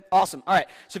Awesome. All right.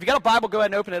 So if you got a Bible, go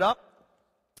ahead and open it up.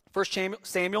 1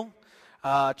 Samuel,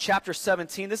 chapter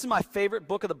 17. This is my favorite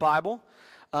book of the Bible.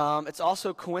 It's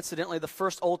also coincidentally the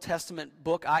first Old Testament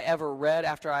book I ever read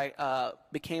after I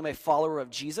became a follower of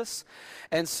Jesus.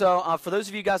 And so for those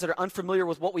of you guys that are unfamiliar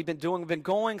with what we've been doing, we've been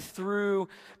going through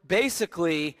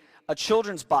basically a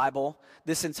children's Bible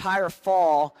this entire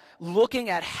fall, looking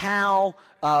at how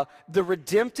the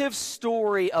redemptive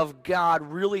story of God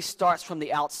really starts from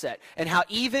the outset, and how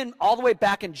even all the way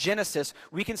back in Genesis,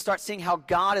 we can start seeing how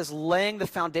God is laying the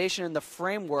foundation and the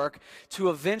framework to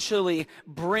eventually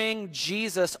bring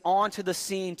Jesus onto the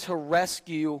scene to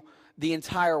rescue the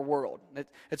entire world.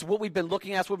 It's what we've been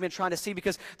looking at, it's what we've been trying to see,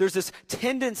 because there's this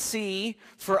tendency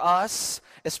for us,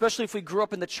 especially if we grew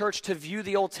up in the church, to view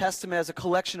the Old Testament as a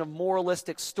collection of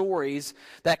moralistic stories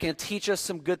that can teach us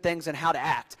some good things and how to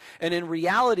act. And in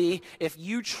reality, if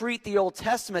you treat the Old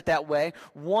Testament that way,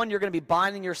 one, you're going to be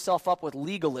binding yourself up with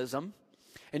legalism,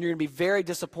 and you're going to be very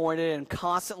disappointed and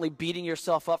constantly beating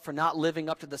yourself up for not living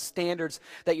up to the standards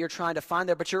that you're trying to find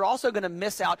there. But you're also going to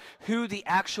miss out who the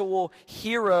actual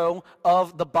hero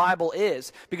of the Bible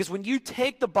is. Because when you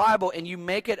take the Bible and you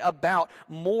make it about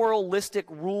moralistic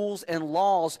rules and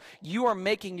laws, you are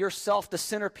making yourself the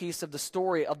centerpiece of the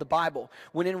story of the Bible.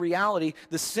 When in reality,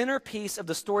 the centerpiece of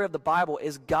the story of the Bible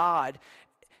is God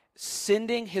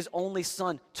sending his only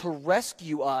Son to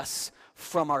rescue us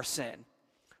from our sin.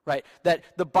 Right? That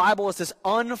the Bible is this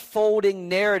unfolding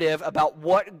narrative about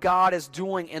what God is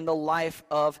doing in the life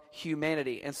of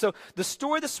humanity. And so the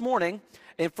story this morning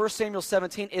in 1 Samuel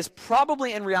 17 is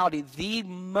probably in reality the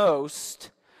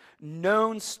most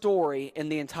known story in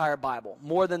the entire Bible.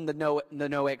 More than the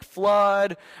Noahic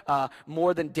flood,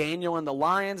 more than Daniel in the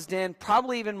lion's den,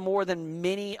 probably even more than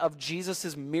many of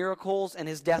Jesus' miracles and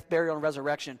his death, burial, and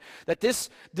resurrection. That this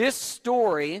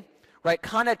story, right,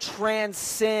 kind of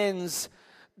transcends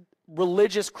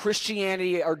religious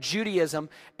Christianity or Judaism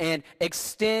and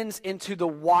extends into the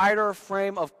wider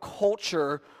frame of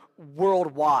culture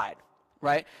worldwide,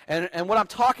 right? And what I'm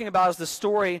talking about is the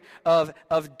story of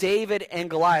David and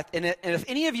Goliath. And if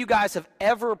any of you guys have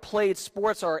ever played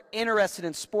sports or are interested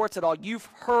in sports at all, you've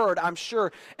heard, I'm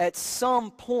sure, at some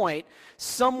point,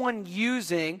 someone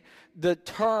using the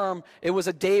term, it was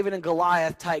a David and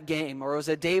Goliath type game, or it was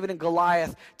a David and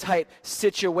Goliath type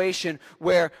situation,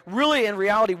 where really in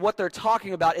reality what they're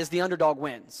talking about is the underdog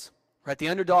wins. Right? The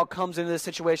underdog comes into this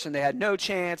situation, they had no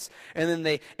chance, and then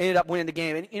they ended up winning the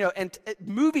game. And and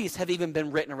movies have even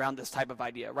been written around this type of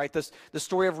idea, right? The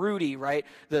story of Rudy, right?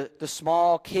 The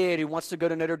small kid who wants to go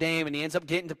to Notre Dame, and he ends up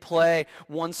getting to play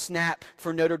one snap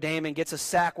for Notre Dame and gets a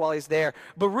sack while he's there.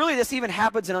 But really this even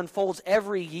happens and unfolds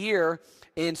every year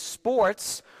in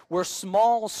sports, where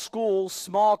small schools,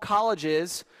 small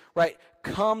colleges, right,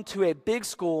 come to a big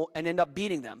school and end up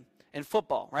beating them. In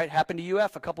football, right? Happened to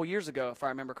UF a couple years ago, if I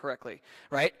remember correctly,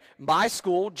 right? My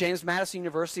school, James Madison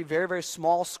University, very, very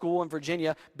small school in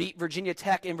Virginia, beat Virginia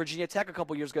Tech in Virginia Tech a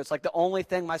couple years ago. It's like the only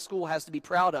thing my school has to be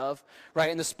proud of, right,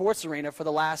 in the sports arena for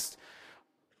the last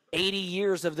 80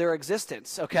 years of their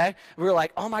existence, okay? We were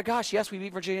like, oh my gosh, yes, we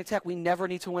beat Virginia Tech. We never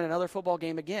need to win another football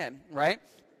game again, right?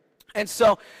 And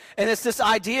it's this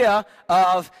idea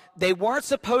of they weren't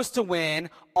supposed to win,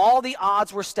 all the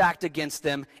odds were stacked against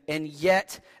them, and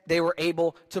yet they were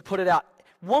able to put it out.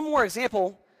 One more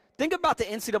example, think about the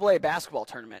NCAA basketball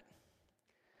tournament,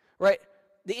 right?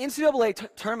 The NCAA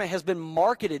tournament has been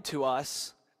marketed to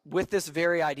us with this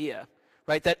very idea,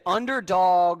 right? That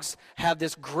underdogs have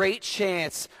this great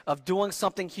chance of doing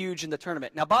something huge in the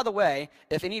tournament. Now, by the way,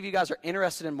 if any of you guys are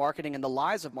interested in marketing and the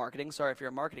lies of marketing, sorry if you're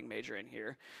a marketing major in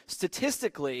here,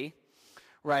 statistically,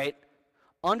 right,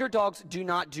 underdogs do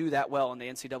not do that well in the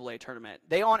NCAA tournament.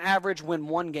 They, on average, win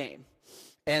one game,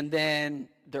 and then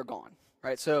they're gone.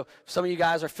 Right, so some of you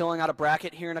guys are filling out a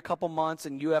bracket here in a couple months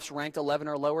and UF's ranked 11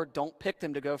 or lower. Don't pick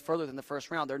them to go further than the first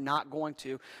round. They're not going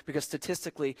to, because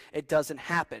statistically it doesn't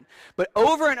happen. But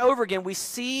over and over again, we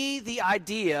see the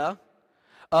idea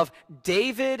of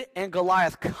David and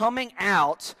Goliath coming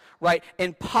out, right,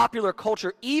 in popular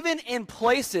culture, even in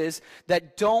places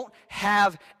that don't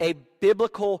have a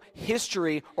biblical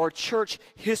history or church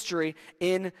history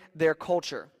in their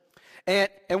culture.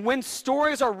 And when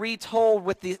stories are retold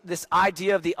with this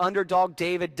idea of the underdog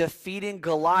David defeating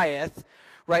Goliath,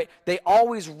 right, they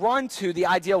always run to the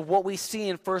idea of what we see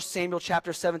in 1 Samuel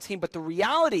chapter 17. But the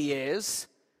reality is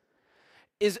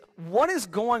what is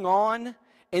going on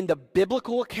in the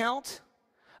biblical account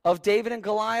of David and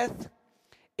Goliath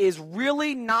is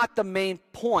really not the main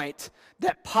point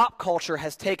that pop culture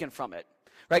has taken from it.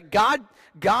 Right?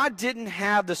 God didn't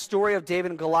have the story of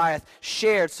David and Goliath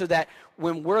shared so that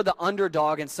when we're the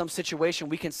underdog in some situation,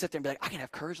 we can sit there and be like, I can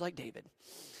have courage like David.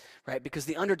 Right? Because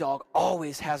the underdog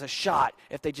always has a shot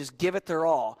if they just give it their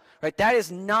all. Right? That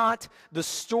is not the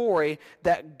story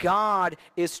that God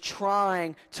is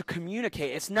trying to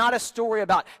communicate. It's not a story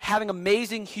about having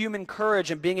amazing human courage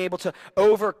and being able to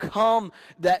overcome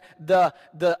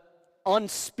the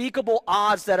unspeakable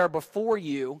odds that are before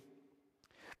you.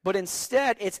 But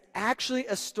instead, it's actually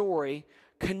a story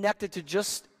connected to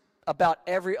just about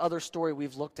every other story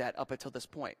we've looked at up until this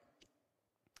point.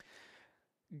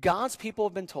 God's people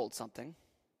have been told something.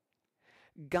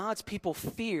 God's people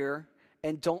fear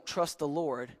and don't trust the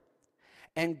Lord.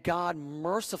 And God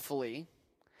mercifully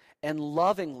and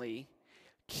lovingly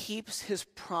keeps his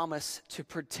promise to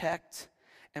protect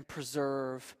and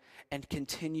preserve and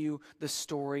continue the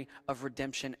story of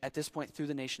redemption at this point through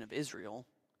the nation of Israel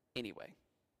anyway.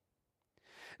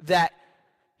 That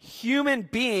human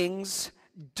beings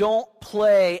don't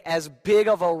play as big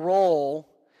of a role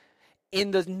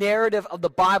in the narrative of the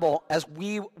Bible as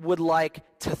we would like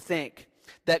to think.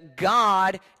 That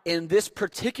God, in this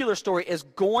particular story, is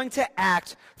going to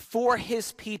act for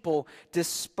his people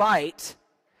despite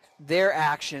their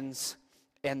actions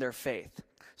and their faith.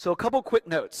 So a couple quick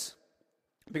notes.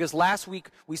 Because last week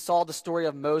we saw the story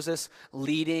of Moses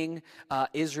leading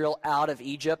Israel out of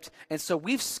Egypt. And so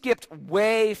we've skipped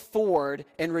way forward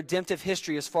in redemptive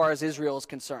history as far as Israel is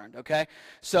concerned, okay?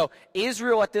 So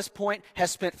Israel at this point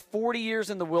has spent 40 years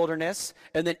in the wilderness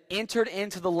and then entered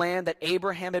into the land that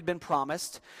Abraham had been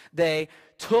promised. They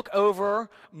took over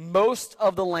most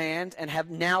of the land and have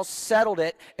now settled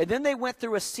it. And then they went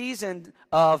through a season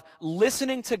of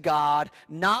listening to God,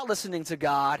 not listening to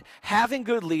God, having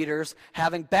good leaders,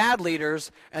 having bad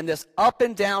leaders, and this up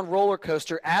and down roller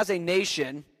coaster as a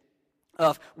nation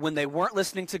of when they weren't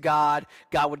listening to God,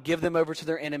 God would give them over to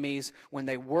their enemies. When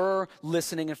they were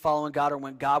listening and following God, or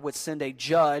when God would send a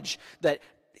judge, that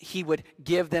he would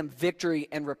give them victory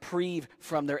and reprieve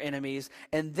from their enemies.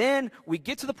 And then we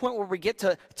get to the point where we get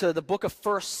to the book of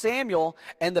 1 Samuel,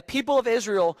 and the people of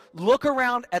Israel look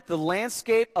around at the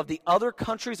landscape of the other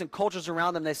countries and cultures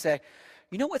around them. They say,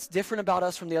 you know what's different about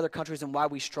us from the other countries and why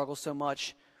we struggle so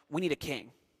much? We need a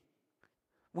king.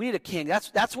 We need a king.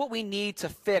 That's what we need to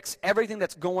fix everything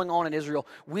that's going on in Israel.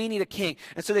 We need a king.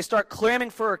 And so they start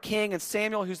clamoring for a king, and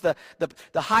Samuel, who's the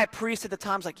high priest at the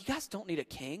time, is like, you guys don't need a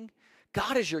king.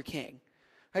 God is your king.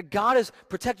 Right? God has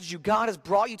protected you. God has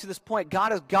brought you to this point.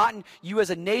 God has gotten you as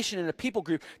a nation and a people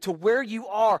group to where you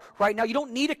are right now. You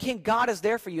don't need a king. God is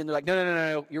there for you. And they're like,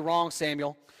 no. You're wrong,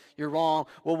 Samuel. You're wrong.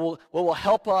 What will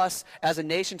help us as a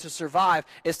nation to survive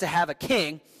is to have a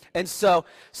king. And so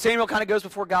Samuel kind of goes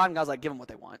before God, and God's like, give them what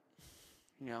they want.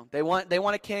 You know, they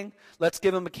want a king. Let's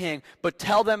give them a king. But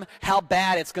tell them how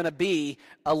bad it's going to be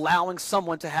allowing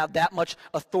someone to have that much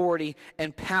authority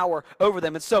and power over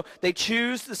them. And so they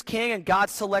choose this king, and God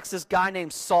selects this guy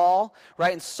named Saul,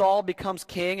 right? And Saul becomes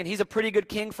king, and he's a pretty good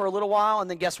king for a little while. And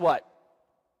then guess what?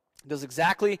 Does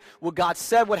exactly what God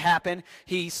said would happen.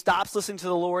 He stops listening to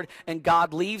the Lord, and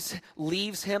God leaves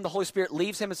him. The Holy Spirit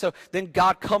leaves him, and so then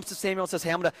God comes to Samuel and says, "Hey,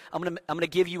 I'm gonna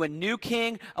give you a new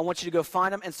king. I want you to go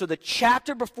find him." And so the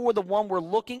chapter before the one we're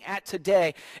looking at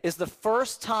today is the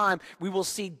first time we will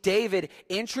see David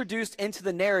introduced into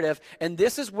the narrative, and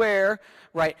this is where,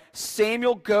 right,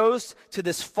 Samuel goes to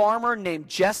this farmer named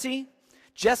Jesse.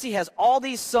 Jesse has all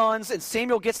these sons, and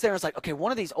Samuel gets there and is like, okay,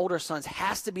 one of these older sons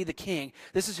has to be the king.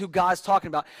 This is who God's talking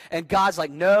about. And God's like,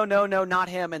 no, not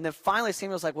him. And then finally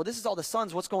Samuel's like, well, this is all the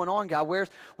sons. What's going on, God?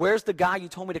 Where's the guy you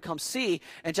told me to come see?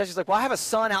 And Jesse's like, well, I have a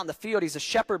son out in the field. He's a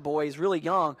shepherd boy. He's really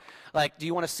young. Like, do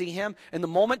you want to see him? And the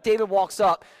moment David walks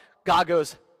up, God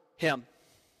goes, him.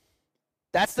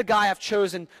 That's the guy I've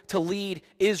chosen to lead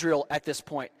Israel at this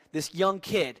point, this young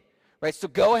kid. Right, so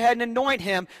go ahead and anoint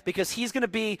him because he's going to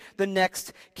be the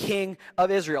next king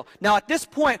of Israel. Now, at this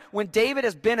point, when David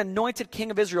has been anointed king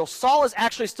of Israel, Saul is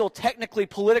actually still technically,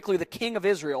 politically, the king of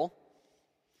Israel.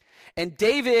 And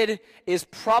David is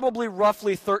probably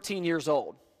roughly 13 years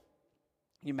old.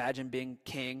 Can you imagine being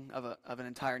king of an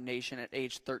entire nation at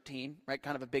age 13? Right,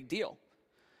 kind of a big deal.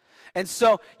 And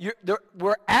so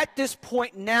we're at this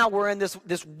point now, we're in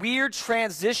this weird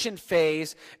transition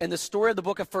phase in the story of the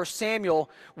book of 1 Samuel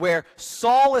where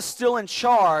Saul is still in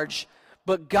charge,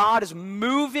 but God is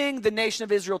moving the nation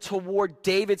of Israel toward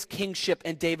David's kingship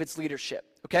and David's leadership.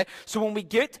 Okay? So when we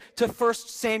get to 1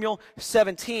 Samuel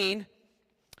 17,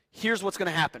 here's what's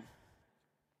going to happen.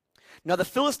 Now the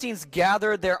Philistines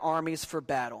gathered their armies for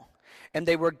battle, and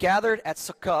they were gathered at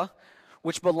Socoh,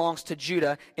 which belongs to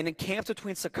Judah, and encamped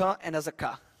between Socoh and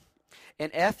Azekah,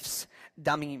 and Ephes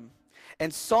Damim.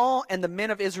 And Saul and the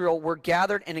men of Israel were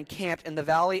gathered and encamped in the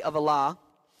valley of Elah,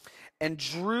 and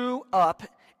drew up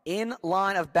in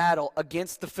line of battle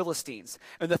against the Philistines.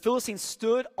 And the Philistines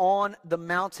stood on the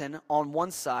mountain on one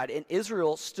side, and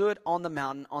Israel stood on the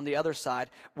mountain on the other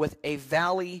side with a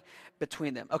valley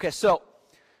between them. Okay, so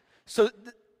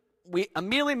we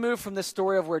immediately move from this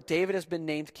story of where David has been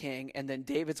named king, and then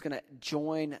David's going to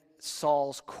join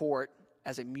Saul's court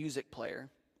as a music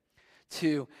player,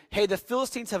 to, hey, the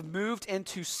Philistines have moved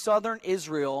into southern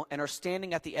Israel and are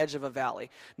standing at the edge of a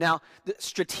valley. Now,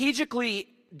 strategically,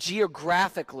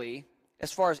 geographically,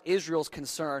 as far as Israel's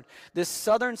concerned, this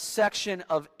southern section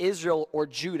of Israel or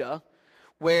Judah,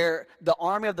 where the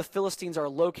army of the Philistines are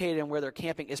located and where they're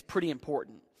camping, is pretty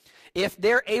important. If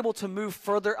they're able to move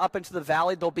further up into the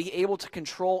valley, they'll be able to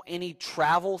control any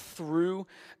travel through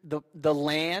the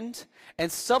land, and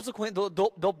subsequently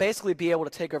they'll basically be able to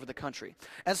take over the country.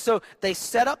 And so they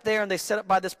set up there, and they set up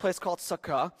by this place called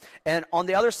Sukkah, and on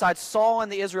the other side, Saul and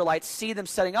the Israelites see them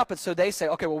setting up, and so they say,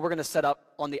 okay, well, we're going to set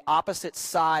up on the opposite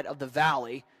side of the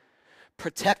valley,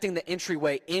 protecting the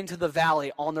entryway into the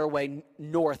valley on their way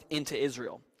north into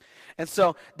Israel. And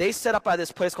so they set up by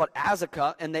this place called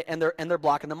Azekah, and they're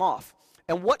blocking them off.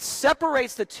 And what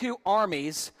separates the two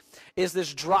armies is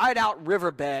this dried out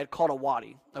riverbed called a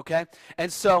wadi, okay?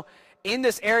 And so in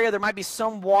this area, there might be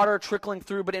some water trickling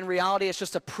through, but in reality, it's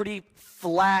just a pretty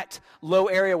flat, low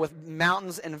area with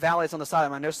mountains and valleys on the side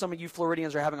of them. I know some of you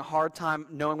Floridians are having a hard time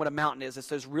knowing what a mountain is. It's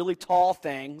those really tall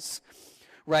things,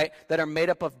 right, that are made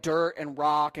up of dirt and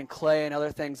rock and clay and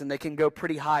other things, and they can go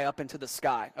pretty high up into the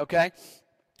sky, okay?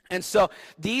 And so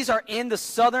these are in the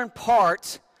southern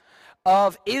part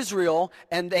of Israel,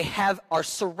 and they are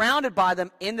surrounded by them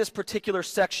in this particular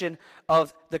section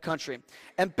of the country.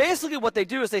 And basically what they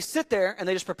do is they sit there and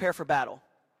they just prepare for battle.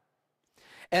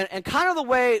 And kind of the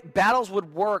way battles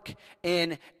would work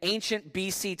in ancient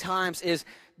BC times is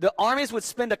the armies would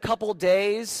spend a couple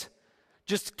days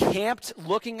just camped,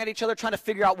 looking at each other, trying to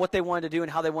figure out what they wanted to do and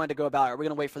how they wanted to go about it. Are we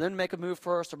going to wait for them to make a move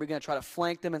first? Are we going to try to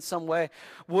flank them in some way?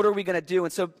 What are we going to do?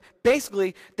 And so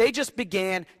basically, they just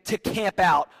began to camp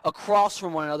out across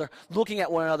from one another, looking at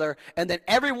one another. And then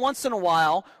every once in a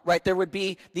while, right, there would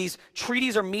be these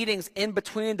treaties or meetings in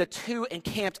between the two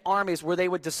encamped armies where they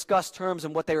would discuss terms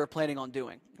and what they were planning on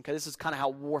doing. Okay, this is kind of how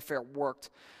warfare worked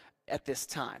at this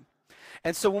time.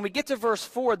 And so when we get to verse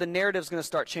 4, the narrative is going to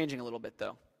start changing a little bit,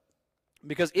 though.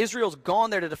 Because Israel's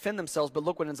gone there to defend themselves, but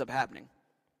look what ends up happening.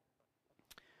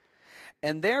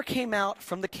 And there came out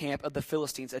from the camp of the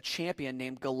Philistines a champion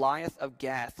named Goliath of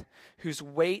Gath, whose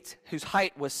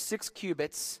height was 6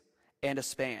 cubits and a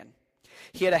span.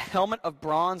 He had a helmet of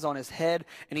bronze on his head,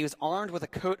 and he was armed with a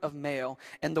coat of mail,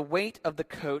 and the weight of the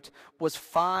coat was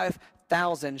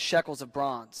 5,000 shekels of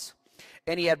bronze.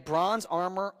 And he had bronze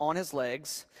armor on his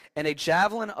legs, and a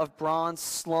javelin of bronze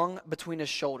slung between his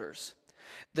shoulders.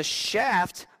 The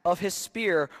shaft of his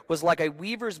spear was like a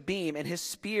weaver's beam, and his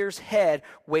spear's head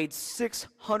weighed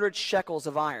 600 shekels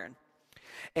of iron.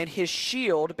 And his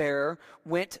shield bearer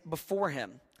went before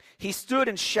him. He stood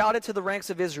and shouted to the ranks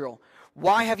of Israel,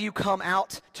 "Why have you come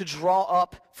out to draw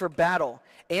up for battle?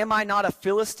 Am I not a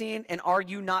Philistine, and are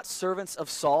you not servants of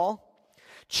Saul?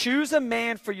 Choose a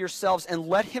man for yourselves and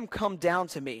let him come down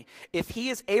to me. If he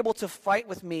is able to fight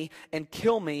with me and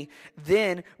kill me,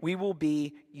 then we will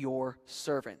be your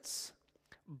servants.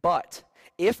 But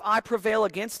if I prevail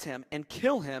against him and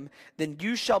kill him, then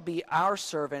you shall be our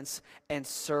servants and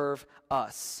serve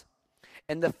us."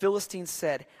 And the Philistines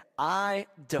said, "I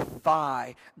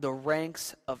defy the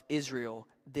ranks of Israel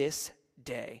this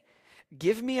day.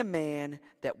 Give me a man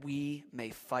that we may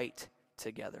fight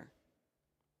together."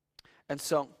 And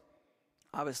so,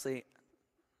 obviously,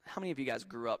 how many of you guys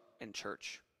grew up in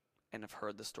church and have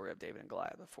heard the story of David and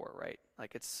Goliath before, right?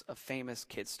 Like, it's a famous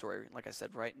kid's story, like I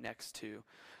said, right next to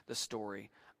the story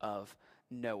of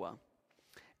Noah.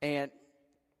 And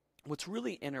what's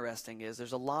really interesting is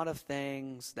there's a lot of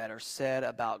things that are said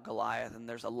about Goliath, and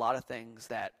there's a lot of things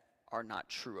that are not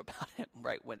true about him,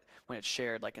 right, when it's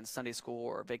shared, like in Sunday school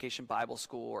or vacation Bible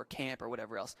school or camp or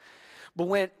whatever else. But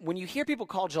when you hear people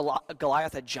call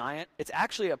Goliath a giant, it's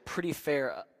actually a pretty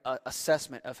fair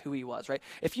assessment of who he was, right?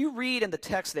 If you read in the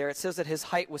text there, it says that his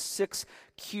height was 6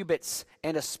 cubits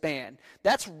and a span.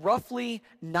 That's roughly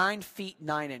 9 feet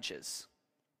 9 inches,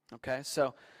 okay?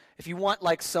 So if you want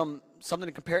like something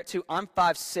to compare it to, I'm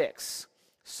 5'6".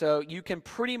 So you can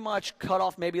pretty much cut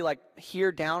off maybe like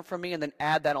here down from me and then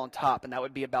add that on top, and that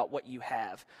would be about what you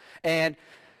have. And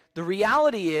the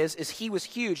reality is he was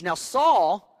huge. Now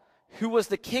Saul, who was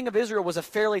the king of Israel, was a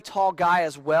fairly tall guy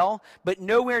as well, but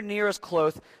nowhere near as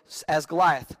close as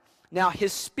Goliath. Now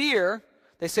his spear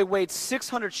they say weighed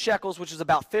 600 shekels, which is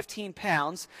about 15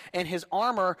 pounds, and his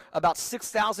armor about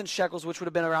 6,000 shekels, which would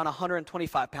have been around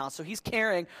 125 pounds. So he's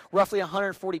carrying roughly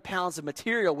 140 pounds of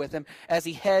material with him as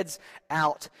he heads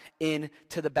out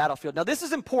into the battlefield. Now, this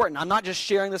is important. I'm not just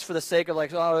sharing this for the sake of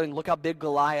like, oh, and look how big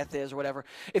Goliath is or whatever.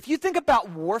 If you think about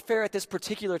warfare at this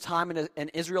particular time in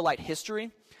Israelite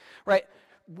history, right,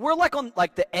 we're like on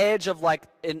like the edge of like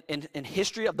in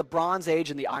history of the Bronze Age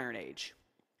and the Iron Age.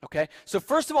 Okay, so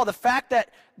first of all, the fact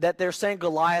that they're saying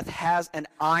Goliath has an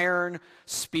iron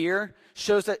spear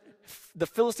shows that the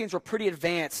Philistines were pretty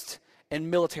advanced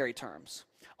in military terms.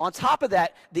 On top of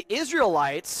that, the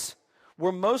Israelites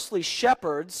were mostly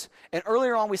shepherds, and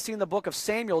earlier on we see in the book of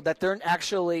Samuel that they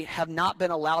actually have not been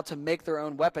allowed to make their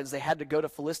own weapons. They had to go to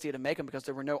Philistia to make them because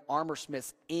there were no armor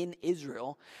smiths in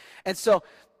Israel. And so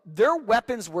their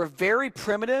weapons were very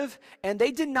primitive, and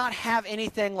they did not have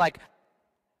anything like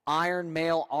iron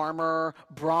mail armor,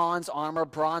 bronze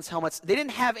helmets. They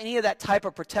didn't have any of that type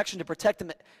of protection to protect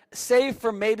them, save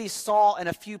for maybe Saul and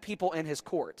a few people in his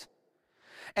court.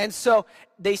 And so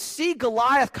they see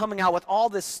Goliath coming out with all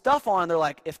this stuff on, and they're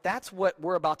like, if that's what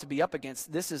we're about to be up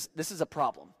against, this is a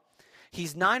problem.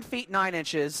 He's 9 feet 9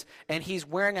 inches, and he's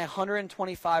wearing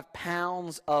 125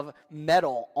 pounds of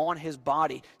metal on his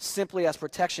body simply as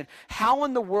protection. How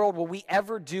in the world will we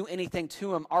ever do anything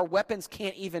to him? Our weapons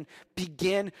can't even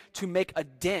begin to make a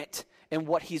dent in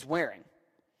what he's wearing.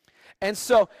 And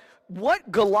so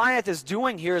what Goliath is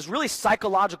doing here is really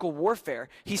psychological warfare.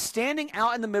 He's standing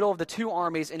out in the middle of the two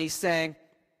armies, and he's saying,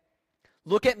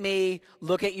 look at me,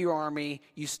 look at your army,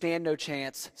 you stand no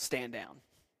chance, stand down.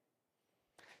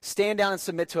 Stand down and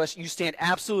submit to us. You stand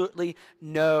absolutely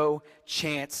no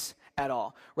chance at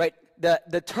all, right?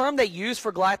 The term they use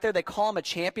for Goliath there, they call him a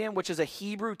champion, which is a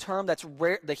Hebrew term that's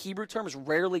rare. The Hebrew term is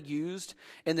rarely used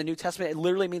in the New Testament. It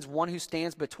literally means one who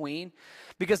stands between.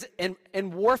 Because in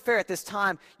warfare at this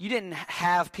time, you didn't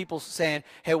have people saying,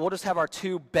 hey, we'll just have our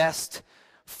two best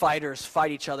fighters fight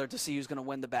each other to see who's going to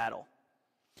win the battle.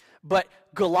 But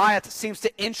Goliath seems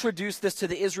to introduce this to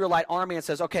the Israelite army and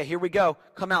says, okay, here we go.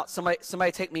 Come out.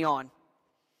 Somebody take me on.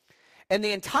 And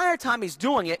the entire time he's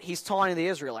doing it, he's taunting the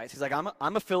Israelites. He's like,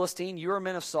 I'm a Philistine. You're a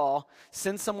men of Saul.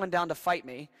 Send someone down to fight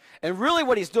me. And really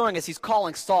what he's doing is he's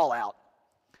calling Saul out.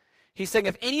 He's saying,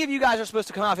 if any of you guys are supposed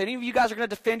to come out, if any of you guys are going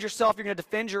to defend yourself, you're going to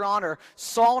defend your honor,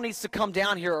 Saul needs to come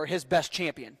down here, or his best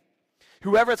champion.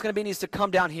 Whoever it's going to be needs to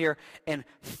come down here and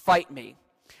fight me.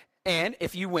 And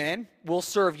if you win, we'll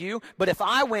serve you. But if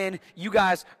I win, you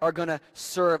guys are going to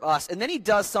serve us. And then he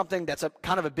does something that's a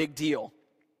kind of a big deal.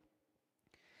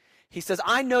 He says,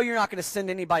 I know you're not going to send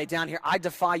anybody down here. I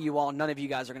defy you all. None of you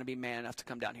guys are going to be man enough to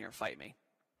come down here and fight me.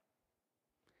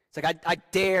 It's like, I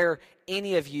dare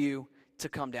any of you to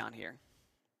come down here.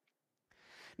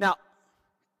 Now,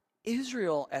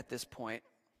 Israel at this point,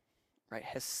 right,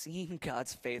 has seen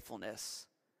God's faithfulness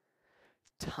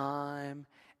time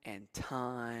and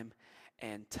time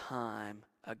and time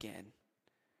again.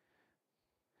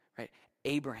 Right?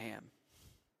 Abraham,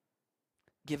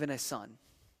 given a son.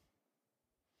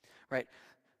 Right?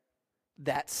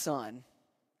 That son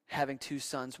having two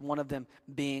sons, one of them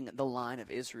being the line of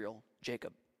Israel,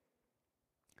 Jacob.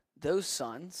 Those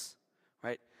sons,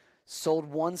 right, sold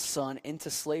one son into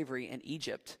slavery in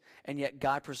Egypt, and yet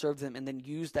God preserved them and then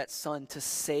used that son to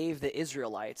save the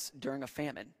Israelites during a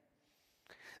famine.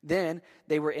 Then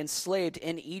they were enslaved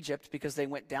in Egypt because they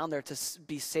went down there to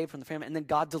be saved from the famine, and then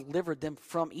God delivered them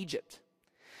from Egypt.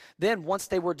 Then once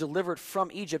they were delivered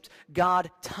from Egypt, God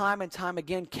time and time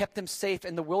again kept them safe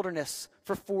in the wilderness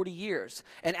for 40 years.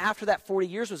 And after that 40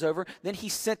 years was over, then he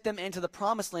sent them into the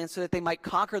promised land so that they might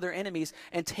conquer their enemies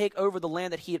and take over the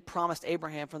land that he had promised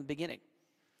Abraham from the beginning.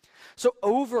 So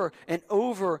over and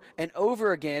over and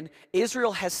over again,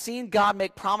 Israel has seen God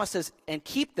make promises and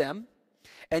keep them,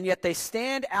 and yet they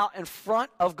stand out in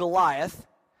front of Goliath,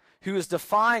 who is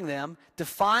defying them,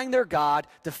 defying their God,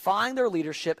 defying their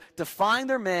leadership, defying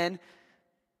their men,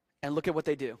 and look at what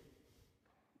they do.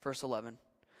 Verse 11,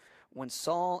 when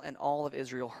Saul and all of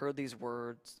Israel heard these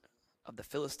words of the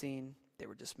Philistine, they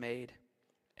were dismayed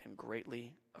and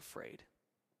greatly afraid.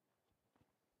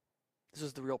 This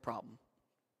is the real problem.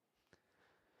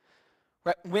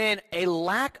 Right? When a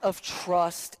lack of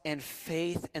trust and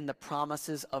faith in the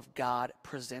promises of God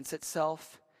presents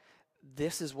itself,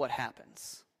 this is what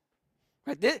happens.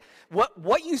 Right?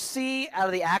 What you see out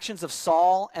of the actions of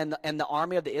Saul and the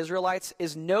army of the Israelites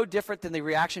is no different than the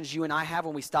reactions you and I have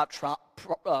when we stop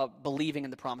believing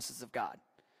in the promises of God.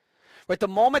 Right? The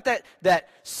moment that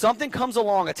something comes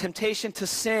along, a temptation to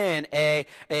sin, a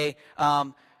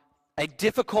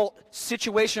difficult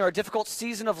situation or a difficult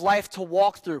season of life to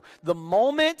walk through, the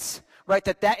moment, right,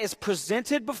 that is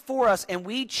presented before us and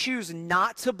we choose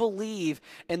not to believe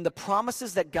in the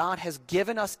promises that God has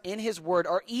given us in his word,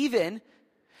 or even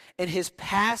in his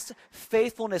past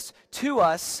faithfulness to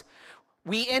us,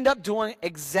 we end up doing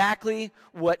exactly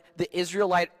what the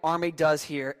Israelite army does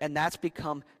here, and that's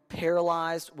become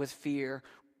paralyzed with fear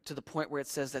to the point where it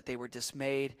says that they were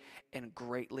dismayed and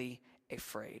greatly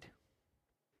afraid.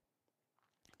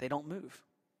 They don't move.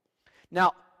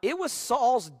 Now, it was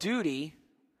Saul's duty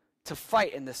to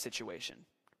fight in this situation.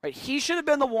 Right? He should have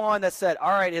been the one that said,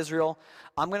 all right, Israel,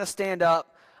 I'm going to stand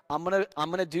up. I'm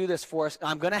going to do this for us.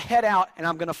 I'm going to head out and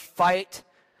I'm going to fight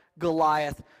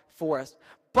Goliath for us.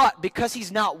 But because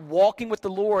he's not walking with the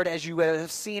Lord, as you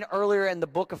have seen earlier in the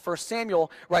book of 1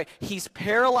 Samuel, right, he's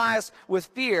paralyzed with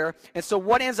fear. And so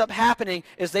what ends up happening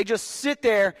is they just sit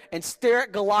there and stare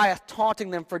at Goliath,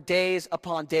 taunting them for days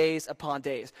upon days upon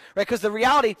days. Right? Because the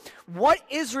reality, what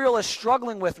Israel is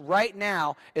struggling with right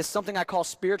now is something I call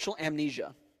spiritual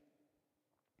amnesia.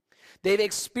 They've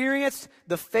experienced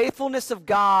the faithfulness of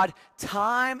God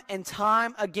time and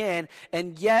time again,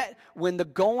 and yet when the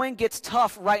going gets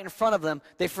tough right in front of them,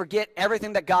 they forget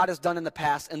everything that God has done in the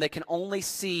past, and they can only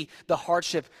see the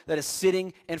hardship that is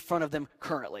sitting in front of them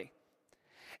currently.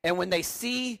 And when they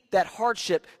see that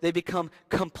hardship, they become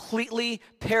completely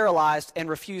paralyzed and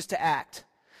refuse to act.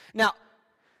 Now,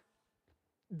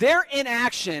 their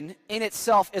inaction in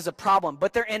itself is a problem,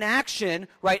 but their inaction,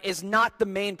 right, is not the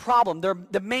main problem.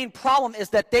 The main problem is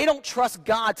that they don't trust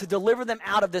God to deliver them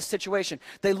out of this situation.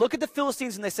 They look at the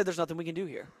Philistines and they say, there's nothing we can do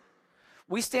here.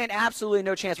 We stand absolutely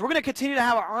no chance. We're going to continue to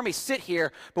have our army sit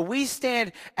here, but we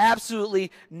stand absolutely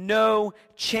no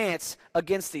chance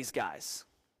against these guys.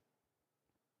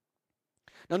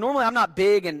 Now, normally I'm not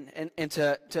big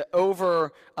into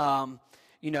over,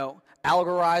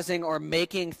 allegorizing or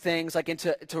making things like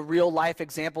into real life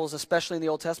examples, especially in the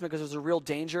Old Testament, because there's a real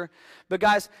danger. But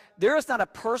guys, there is not a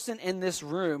person in this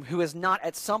room who has not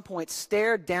at some point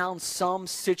stared down some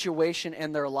situation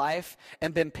in their life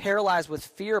and been paralyzed with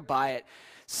fear by it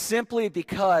simply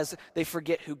because they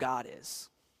forget who God is.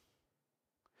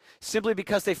 Simply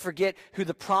because they forget who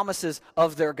the promises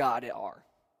of their God are.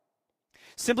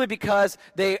 Simply because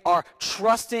they are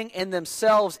trusting in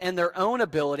themselves and their own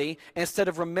ability instead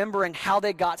of remembering how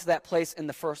they got to that place in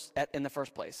the first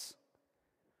place.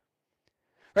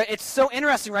 Right? It's so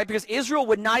interesting, right? Because Israel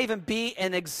would not even be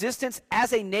in existence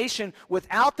as a nation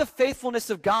without the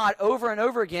faithfulness of God over and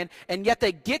over again, and yet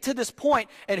they get to this point,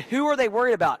 and who are they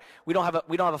worried about? We don't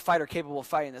have a fighter capable of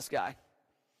fighting this guy.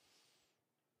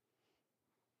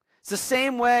 It's the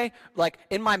same way, like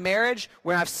in my marriage,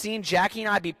 where I've seen Jackie and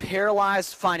I be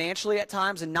paralyzed financially at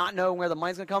times and not knowing where the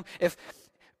money's going to come. If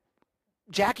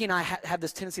Jackie and I have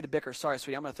this tendency to bicker. Sorry,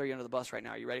 sweetie, I'm going to throw you under the bus right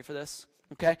now. Are you ready for this?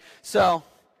 Okay? So,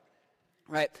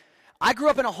 right, I grew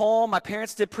up in a home. My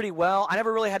parents did pretty well. I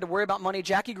never really had to worry about money.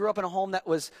 Jackie grew up in a home that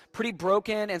was pretty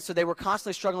broken, and so they were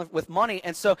constantly struggling with money.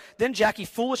 And so then Jackie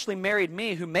foolishly married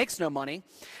me, who makes no money.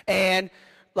 And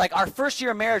like our first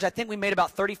year of marriage, I think we made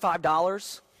about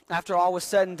 $35. After all was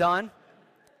said and done.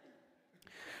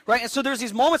 Right? And so there's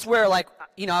these moments where, like,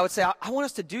 I would say, I want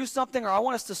us to do something, or I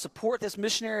want us to support this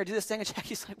missionary or do this thing. And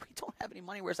Jackie's like, we don't have any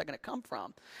money. Where's that going to come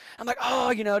from? I'm like,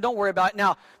 don't worry about it.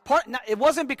 Now, it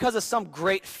wasn't because of some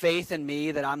great faith in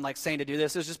me that I'm, like, saying to do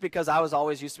this. It was just because I was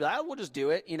always used to be like, we'll just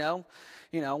do it,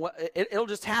 it'll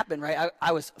just happen, right?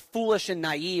 I was foolish and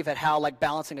naive at how, like,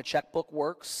 balancing a checkbook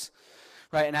works,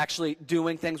 right? And actually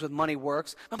doing things with money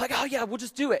works. I'm like, we'll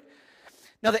just do it.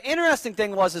 Now, the interesting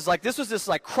thing was this was this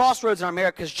like crossroads in our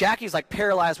marriage, because Jackie's like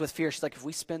paralyzed with fear. She's like, if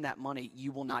we spend that money,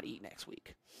 you will not eat next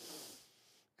week.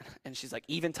 And she's like,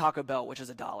 even Taco Bell, which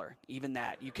is $1, even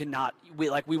that, you cannot,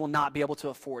 we will not be able to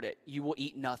afford it. You will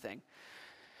eat nothing.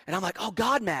 And I'm like, oh,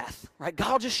 God math, right?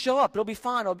 God will just show up. It'll be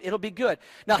fine. It'll be good.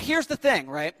 Now, here's the thing,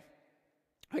 right?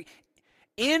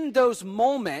 In those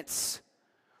moments,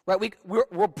 right,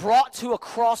 we're brought to a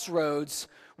crossroads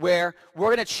where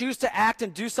we're going to choose to act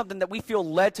and do something that we feel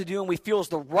led to do and we feel is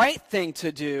the right thing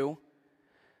to do,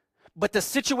 but the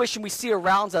situation we see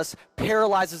around us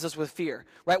paralyzes us with fear,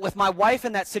 right? With my wife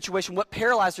in that situation, what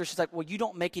paralyzed her, she's like, well, you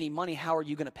don't make any money. How are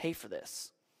you going to pay for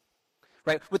this?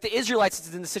 Right? With the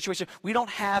Israelites in the situation, we don't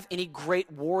have any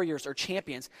great warriors or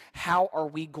champions. How are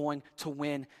we going to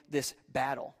win this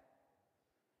battle?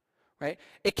 Right?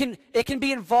 It can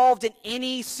be involved in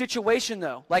any situation,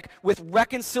 though, like with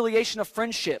reconciliation of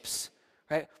friendships,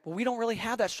 right? Well, we don't really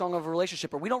have that strong of a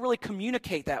relationship, or we don't really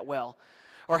communicate that well,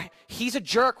 or he's a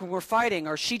jerk when we're fighting,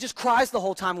 or she just cries the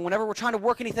whole time whenever we're trying to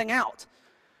work anything out,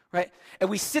 right?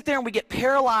 And we sit there and we get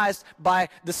paralyzed by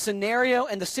the scenario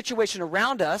and the situation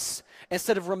around us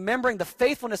instead of remembering the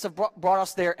faithfulness of brought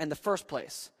us there in the first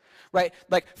place. right?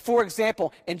 Like, for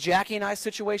example, in Jackie and I's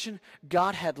situation,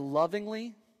 God had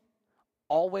lovingly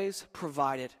always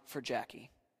provided for Jackie,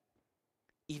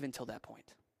 even till that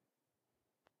point.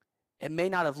 It may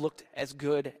not have looked as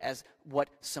good as what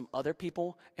some other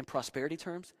people in prosperity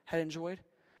terms had enjoyed,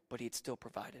 but he had still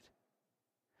provided.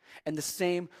 And the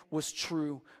same was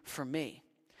true for me.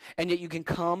 And yet you can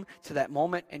come to that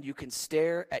moment and you can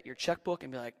stare at your checkbook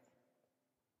and be like,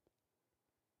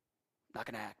 I'm not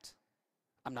going to act.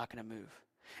 I'm not going to move.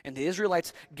 And the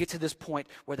Israelites get to this point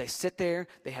where they sit there,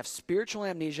 they have spiritual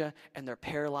amnesia, and they're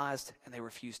paralyzed, and they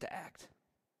refuse to act.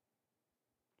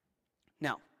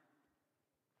 Now,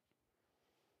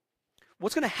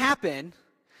 what's going to happen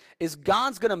is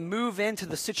God's going to move into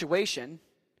the situation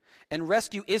and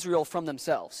rescue Israel from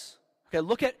themselves. Okay,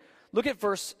 look at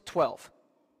verse 12.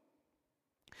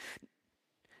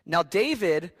 Now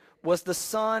David was the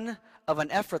son of an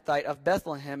Ephrathite of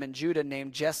Bethlehem in Judah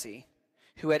named Jesse,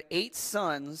 who had 8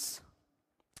 sons.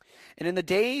 And in the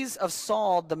days of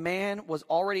Saul, the man was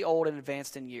already old and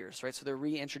advanced in years, right? So they're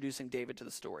reintroducing David to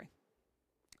the story.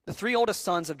 The 3 oldest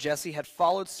sons of Jesse had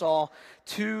followed Saul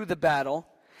to the battle,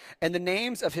 and the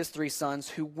names of his 3 sons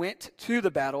who went to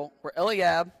the battle were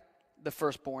Eliab, the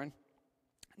firstborn,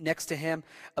 next to him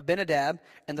Abinadab,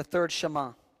 and the third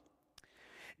Shammah.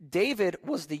 David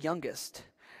was the youngest.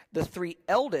 The 3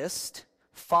 eldest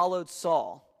followed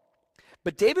Saul.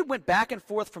 But David went back and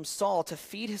forth from Saul to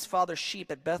feed his father's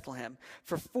sheep at Bethlehem.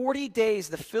 For 40 days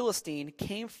the Philistine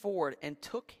came forward and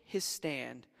took his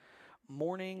stand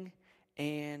morning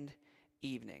and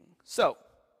evening. So,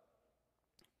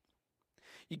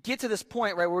 you get to this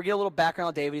point, right, where we get a little background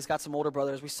on David. He's got some older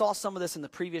brothers. We saw some of this in the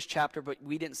previous chapter, but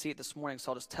we didn't see it this morning,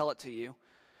 so I'll just tell it to you.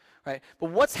 Right? But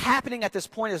what's happening at this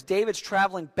point is David's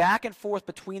traveling back and forth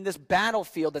between this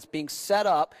battlefield that's being set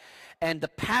up and the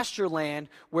pasture land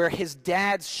where his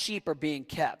dad's sheep are being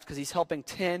kept, because he's helping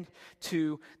tend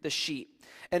to the sheep.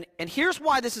 And here's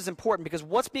why this is important, because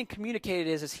what's being communicated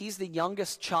is he's the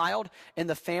youngest child in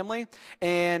the family.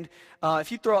 And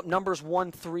if you throw up Numbers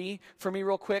 1:3 for me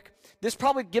real quick, this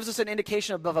probably gives us an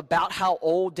indication of about how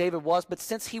old David was. But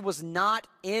since he was not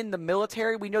in the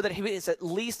military, we know that he is at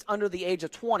least under the age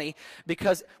of 20,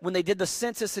 because when they did the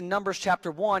census in Numbers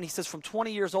chapter 1, he says, from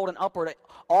 20 years old and upward,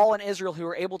 all in Israel who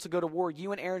are able to go to war,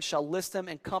 you and Aaron shall list them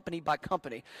in company by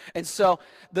company. And so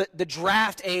the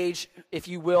draft age, if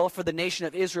you will, for the nation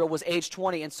of Israel was age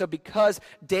 20. And so because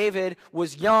David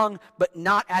was young but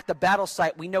not at the battle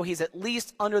site, we know he's at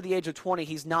least under the age of 20.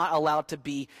 He's not allowed to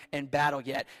be in battle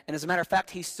yet. And as a matter of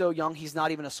fact, he's so young, he's not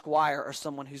even a squire or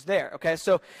someone who's there. Okay,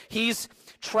 so he's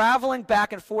traveling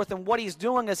back and forth, and what he's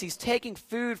doing is he's taking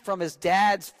food from his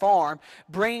dad's farm,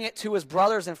 bringing it to his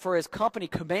brothers and for his company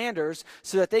commanders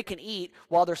so that they can eat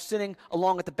while they're sitting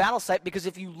along at the battle site. Because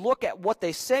if you look at what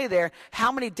they say there,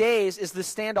 how many days is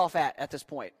this standoff at this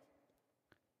point?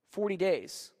 40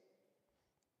 days.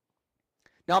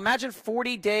 Now imagine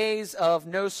 40 days of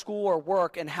no school or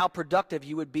work and how productive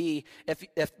you would be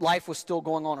if life was still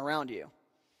going on around you.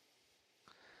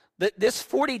 This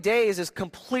 40 days is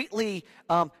completely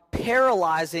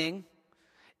paralyzing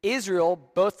Israel,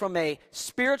 both from a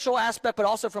spiritual aspect but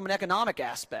also from an economic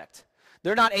aspect.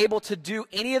 They're not able to do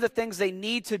any of the things they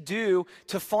need to do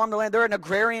to farm the land. They're an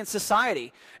agrarian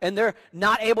society, and they're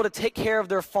not able to take care of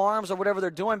their farms or whatever they're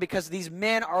doing because these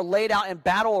men are laid out in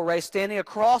battle array standing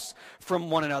across from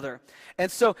one another.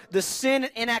 And so the sin,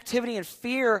 inactivity, and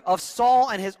fear of Saul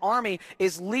and his army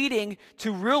is leading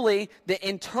to really the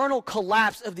internal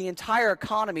collapse of the entire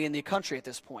economy in the country at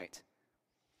this point.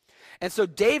 And so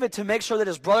David, to make sure that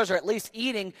his brothers are at least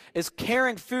eating, is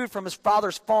carrying food from his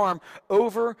father's farm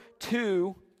over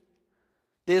to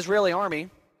the Israeli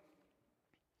army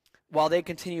while they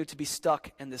continue to be stuck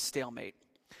in this stalemate.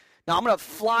 Now, I'm going to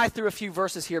fly through a few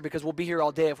verses here because we'll be here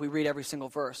all day if we read every single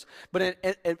verse. But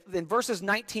in verses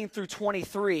 19 through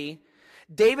 23,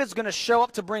 David's going to show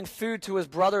up to bring food to his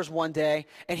brothers one day,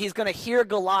 and he's going to hear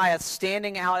Goliath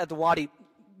standing out at the wadi,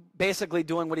 basically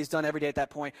doing what he's done every day at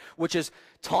that point, which is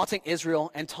taunting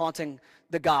Israel and taunting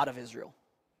the God of Israel.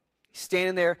 He's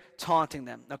standing there taunting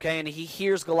them, okay? And he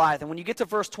hears Goliath. And when you get to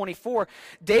verse 24,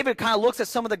 David kind of looks at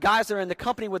some of the guys that are in the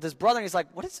company with his brother, and he's like,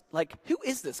 who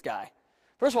is this guy?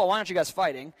 First of all, why aren't you guys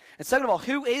fighting? And second of all,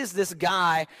 who is this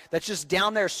guy that's just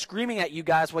down there screaming at you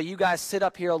guys while you guys sit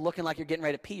up here looking like you're getting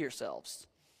ready to pee yourselves?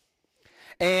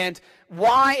 And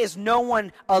why is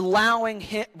everyone allowing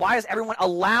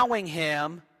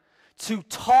him to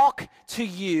talk to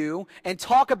you and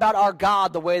talk about our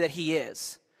God the way that he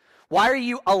is? Why are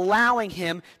you allowing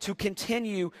him to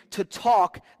continue to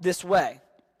talk this way?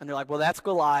 And they're like, well, that's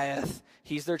Goliath.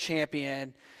 He's their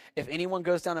champion. If anyone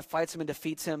goes down and fights him and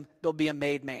defeats him, they'll be a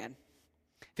made man.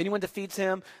 If anyone defeats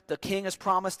him, the king has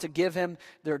promised to give him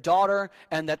their daughter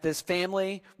and that this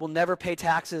family will never pay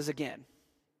taxes again,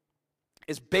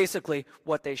 is basically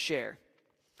what they share.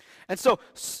 And so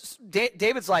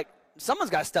David's like, someone's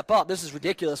got to step up. This is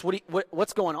ridiculous.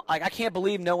 What's going on? Like, I can't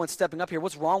believe no one's stepping up here.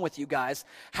 What's wrong with you guys?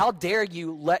 How dare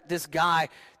you let this guy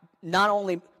not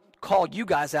only call you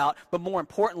guys out, but more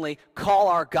importantly, call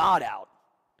our God out?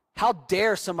 How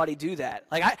dare somebody do that?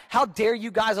 How dare you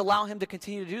guys allow him to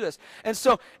continue to do this? And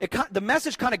so the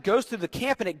message kind of goes through the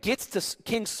camp, and it gets to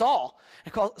King Saul.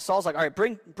 And Saul's like, all right,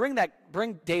 bring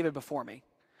David before me.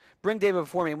 Bring David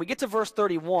before me. And we get to verse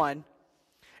 31,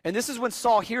 and this is when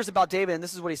Saul hears about David, and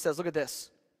this is what he says. Look at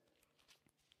this.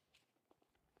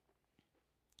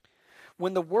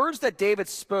 When the words that David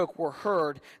spoke were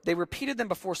heard, they repeated them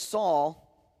before Saul,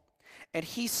 and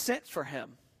he sent for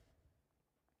him.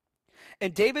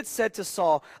 And David said to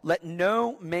Saul, let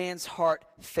no man's heart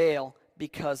fail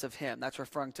because of him. That's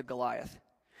referring to Goliath.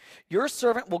 Your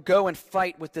servant will go and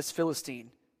fight with this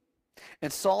Philistine.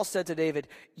 And Saul said to David,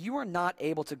 you are not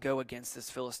able to go against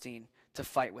this Philistine to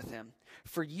fight with him,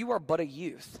 for you are but a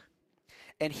youth,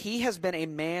 and he has been a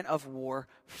man of war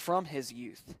from his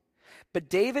youth. But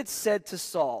David said to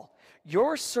Saul,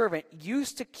 your servant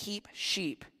used to keep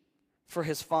sheep for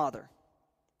his father.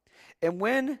 And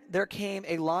when there came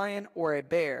a lion or a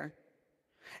bear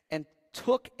and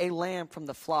took a lamb from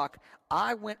the flock,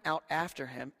 I went out after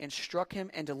him and struck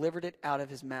him and delivered it out of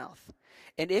his mouth.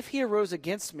 And if he arose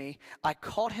against me, I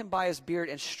caught him by his beard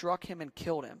and struck him and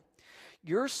killed him.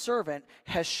 Your servant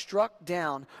has struck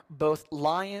down both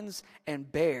lions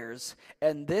and bears,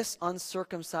 and this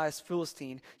uncircumcised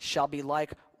Philistine shall be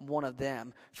like one of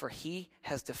them, for he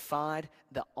has defied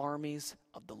the armies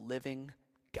of the living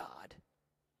God.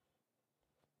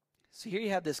 So here you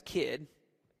have this kid,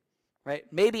 right,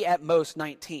 maybe at most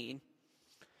 19,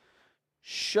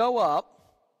 show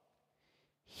up,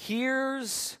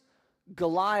 hears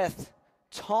Goliath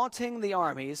taunting the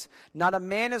armies. Not a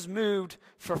man has moved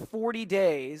for 40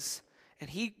 days, and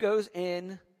he goes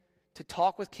in to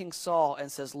talk with King Saul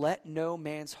and says, let no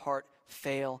man's heart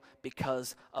fail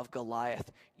because of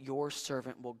Goliath. Your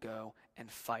servant will go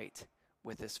and fight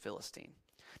with this Philistine.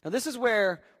 Now this is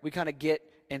where we kind of get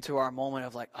into our moment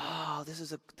of like, oh, this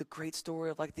is the great story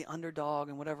of like the underdog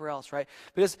and whatever else, right?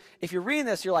 Because if you're reading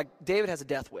this, you're like, David has a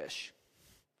death wish,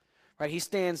 right? He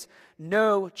stands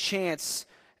no chance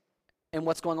in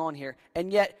what's going on here.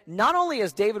 And yet, not only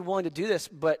is David willing to do this,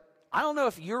 but I don't know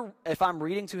if I'm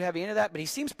reading too heavy into that, but he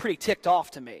seems pretty ticked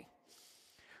off to me,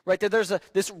 right? That there's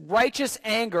this righteous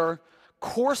anger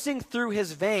coursing through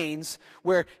his veins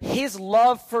where his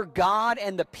love for God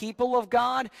and the people of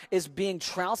God is being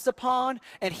trounced upon,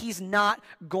 and he's not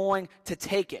going to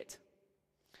take it.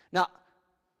 Now,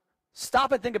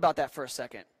 stop and think about that for a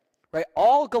second, right?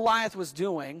 All Goliath was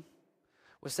doing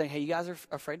was saying, hey, you guys are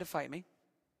afraid to fight me.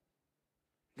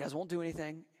 You guys won't do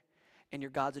anything, and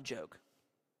your God's a joke.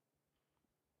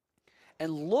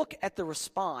 And look at the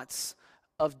response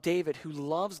of David, who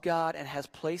loves God and has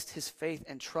placed his faith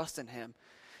and trust in him,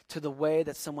 to the way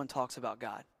that someone talks about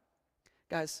God.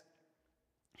 Guys,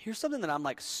 here's something that I'm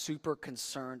like super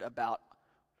concerned about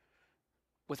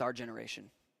with our generation.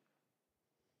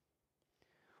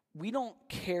 We don't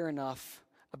care enough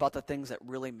about the things that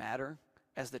really matter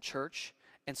as the church,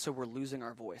 and so we're losing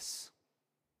our voice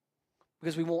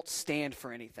because we won't stand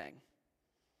for anything.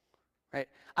 Right?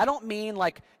 I don't mean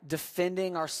like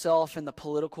defending ourselves in the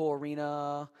political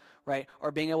arena, right?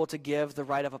 Or being able to give the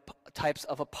right of types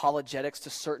of apologetics to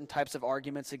certain types of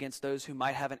arguments against those who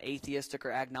might have an atheistic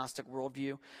or agnostic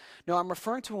worldview. No, I'm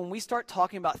referring to when we start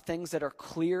talking about things that are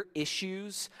clear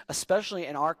issues, especially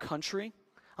in our country.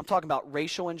 I'm talking about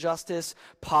racial injustice,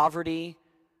 poverty,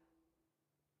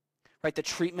 right? The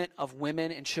treatment of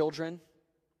women and children.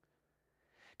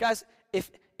 Guys,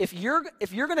 if you're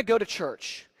going to go to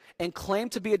church and claim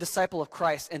to be a disciple of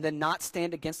Christ and then not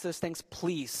stand against those things,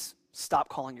 please stop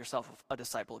calling yourself a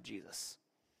disciple of Jesus.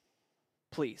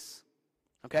 Please.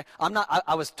 Okay?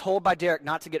 I was told by Derek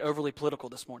not to get overly political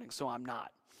this morning, so I'm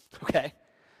not. Okay?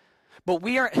 But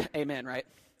we are, amen, right?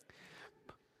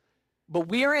 But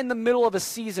we are in the middle of a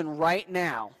season right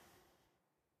now,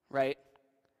 right,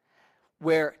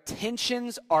 where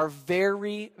tensions are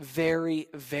very, very,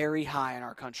 very high in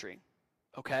our country.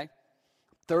 Okay?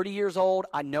 30 years old,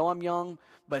 I know I'm young,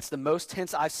 but it's the most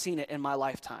tense I've seen it in my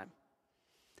lifetime.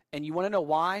 And you want to know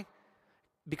why?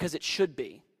 Because it should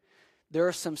be. There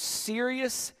are some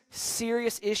serious,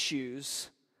 serious issues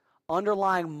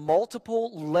underlying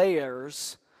multiple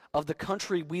layers of the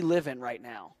country we live in right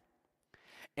now.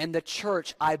 And the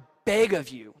church, I beg of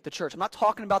you, the church, I'm not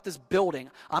talking about this building.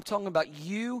 I'm talking about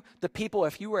you, the people,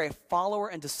 if you are a follower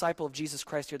and disciple of Jesus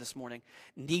Christ here this morning,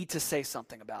 need to say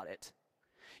something about it.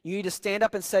 You need to stand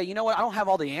up and say, you know what, I don't have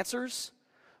all the answers,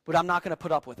 but I'm not going to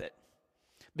put up with it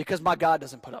because my God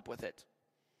doesn't put up with it.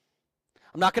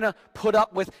 I'm not going to put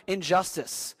up with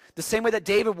injustice. The same way that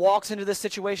David walks into this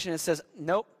situation and says,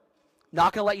 nope,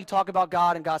 not going to let you talk about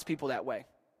God and God's people that way.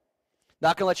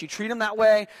 Not going to let you treat them that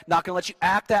way. Not going to let you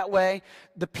act that way.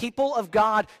 The people of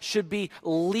God should be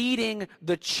leading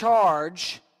the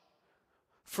charge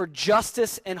for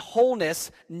justice and wholeness,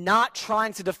 not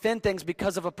trying to defend things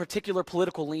because of a particular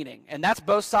political leaning. And that's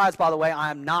both sides, by the way.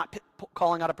 I am not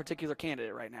calling out a particular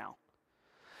candidate right now.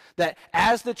 That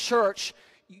as the church,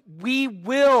 we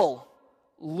will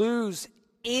lose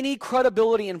any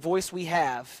credibility and voice we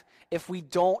have if we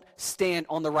don't stand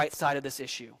on the right side of this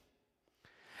issue.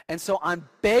 And so I'm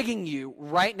begging you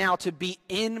right now to be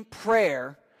in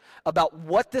prayer about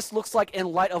what this looks like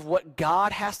in light of what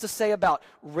God has to say about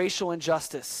racial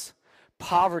injustice,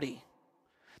 poverty,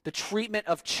 the treatment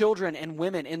of children and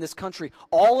women in this country.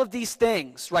 All of these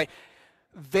things, right?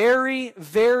 Very,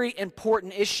 very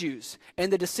important issues.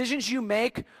 And the decisions you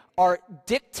make are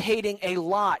dictating a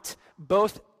lot,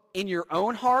 both in your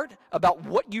own heart about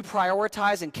what you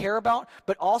prioritize and care about,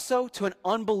 but also to an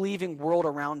unbelieving world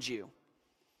around you,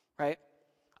 right?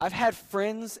 I've had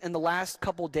friends in the last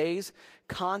couple days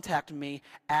contact me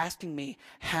asking me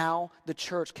how the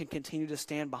church can continue to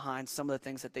stand behind some of the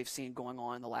things that they've seen going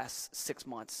on in the last 6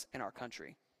 months in our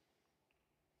country.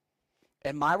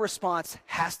 And my response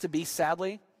has to be,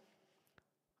 sadly,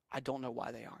 I don't know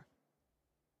why they are.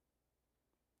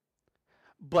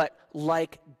 But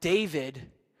like David,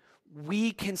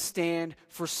 we can stand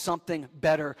for something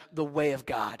better, the way of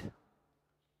God.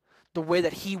 The way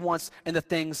that he wants and the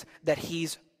things that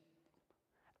he's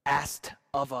asked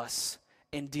of us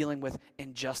in dealing with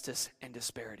injustice and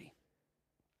disparity.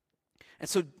 And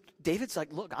so David's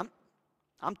like, look,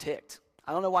 I'm ticked.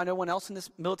 I don't know why no one else in this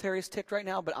military is ticked right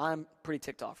now, but I'm pretty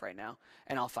ticked off right now,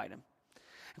 and I'll fight him.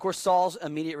 Of course, Saul's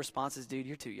immediate response is, dude,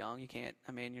 you're too young. You can't,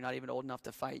 you're not even old enough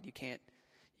to fight. You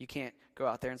can't go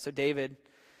out there. And so David,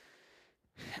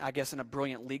 I guess in a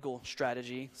brilliant legal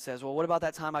strategy, says, well, what about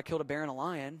that time I killed a bear and a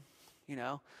lion? You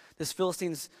know, this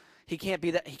Philistine's, he can't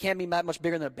be that much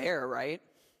bigger than a bear, right?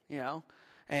 You know,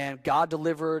 and God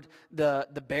delivered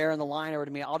the bear and the lion over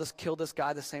to me. I'll just kill this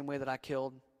guy the same way that I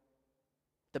killed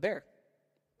the bear.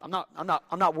 I'm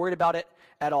not worried about it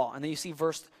at all. And then you see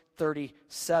verse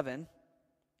 37.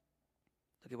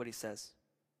 Look at what he says.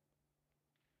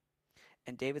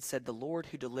 And David said, the Lord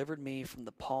who delivered me from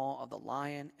the paw of the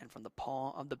lion and from the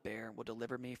paw of the bear will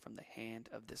deliver me from the hand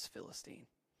of this Philistine.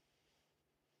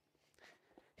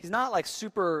 He's not like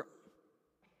super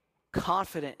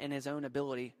confident in his own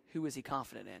ability. Who is he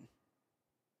confident in?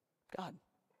 God.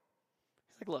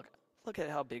 He's like, look at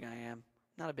how big I am.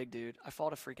 Not a big dude. I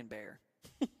fought a freaking bear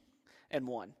and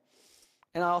won.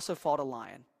 And I also fought a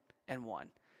lion and won.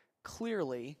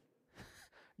 Clearly,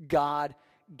 God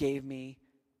gave me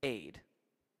aid.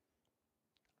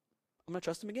 I'm going to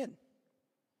trust him again.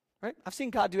 Right? I've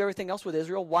seen God do everything else with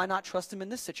Israel. Why not trust him in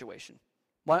this situation?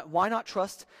 Why not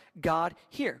trust God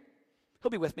here? He'll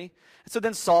be with me. And so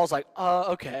then Saul's like,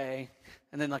 okay.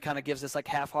 And then like kind of gives this like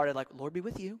half-hearted, like, Lord be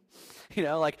with you. You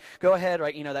know, like, go ahead,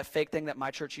 right? You know, that fake thing that my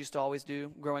church used to always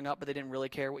do growing up, but they didn't really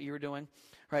care what you were doing.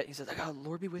 Right? He says, like, oh,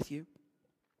 Lord be with you.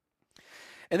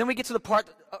 And then we get to the part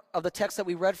of the text that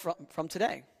we read from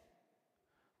today.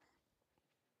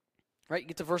 Right? You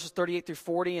get to verses 38 through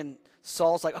 40, and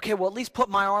Saul's like, okay, well, at least put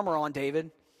my armor on, David.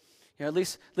 You know,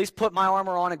 at least put my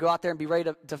armor on and go out there and be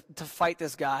ready to fight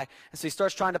this guy. And so he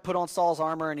starts trying to put on Saul's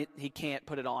armor, and he can't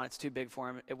put it on. It's too big for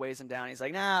him. It weighs him down. He's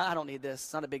like, nah, I don't need this.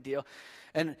 It's not a big deal.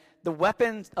 And the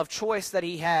weapon of choice that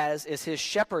he has is his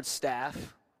shepherd's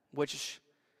staff, which,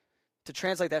 to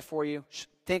translate that for you,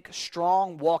 think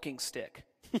strong walking stick.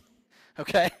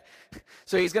 Okay?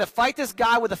 So he's going to fight this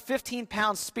guy with a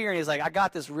 15-pound spear, and he's like, I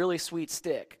got this really sweet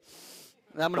stick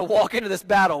that I'm going to walk into this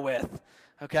battle with.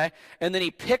 Okay? And then he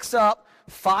picks up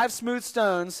 5 smooth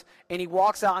stones, and he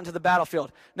walks out into the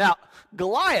battlefield. Now,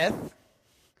 Goliath,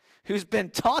 who's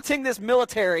been taunting this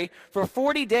military for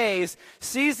 40 days,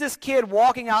 sees this kid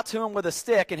walking out to him with a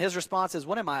stick, and his response is,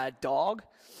 what am I, a dog?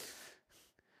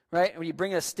 Right? Are you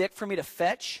bringing a stick for me to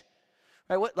fetch?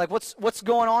 Right? What's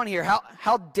going on here?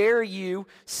 How dare you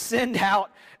send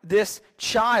out this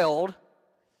child,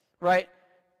 right,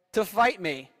 to fight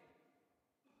me?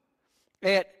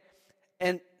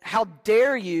 And how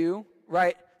dare you,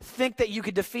 right, think that you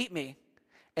could defeat me?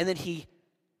 And then he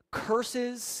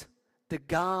curses the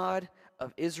God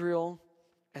of Israel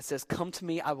and says, "Come to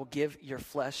me, I will give your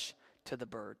flesh to the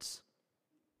birds."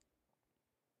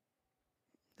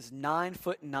 This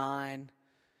 9'9"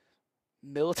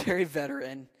 military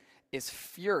veteran is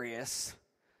furious,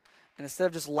 and instead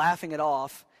of just laughing it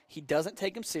off, he doesn't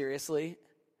take him seriously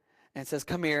and says,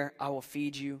 "Come here, I will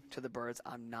feed you to the birds.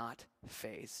 I'm not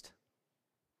fazed."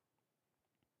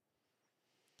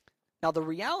 Now the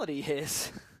reality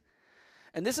is,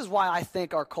 and this is why I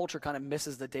think our culture kind of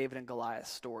misses the David and Goliath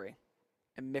story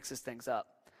and mixes things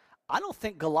up. I don't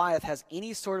think Goliath has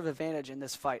any sort of advantage in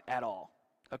this fight at all.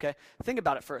 Okay? Think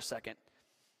about it for a second.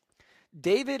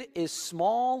 David is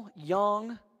small,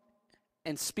 young,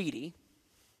 and speedy.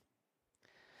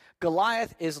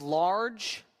 Goliath is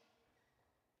large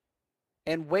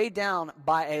and weighed down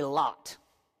by a lot.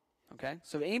 Okay?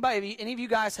 So if any of you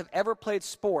guys have ever played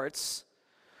sports,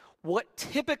 what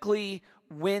typically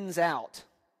wins out?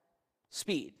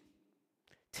 Speed.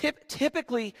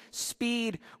 Typically,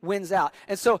 speed wins out.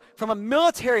 And so from a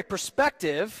military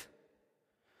perspective,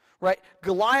 right,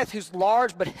 Goliath, who's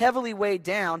large but heavily weighed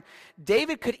down,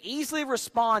 David could easily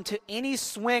respond to any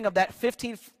swing of that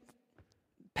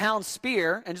 15-pound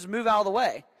spear and just move out of the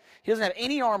way. He doesn't have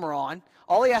any armor on.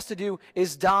 All he has to do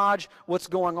is dodge what's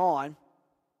going on.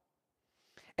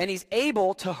 And he's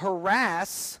able to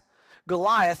harass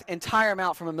Goliath and tire him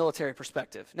out from a military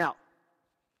perspective. Now,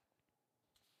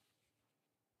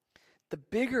 the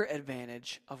bigger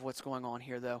advantage of what's going on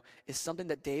here, though, is something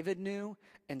that David knew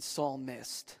and Saul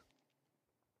missed.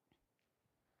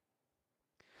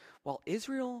 While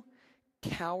Israel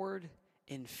cowered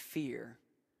in fear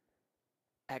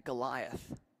at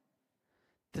Goliath,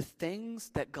 the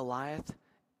things that Goliath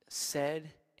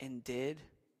said and did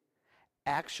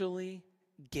actually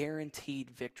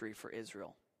guaranteed victory for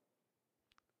Israel.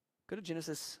 Go to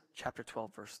Genesis chapter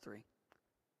 12, verse 3.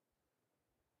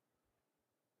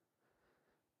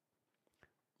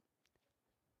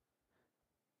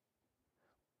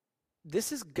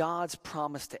 This is God's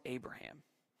promise to Abraham.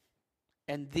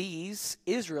 And these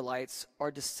Israelites are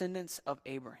descendants of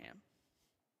Abraham.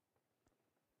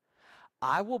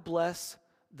 "I will bless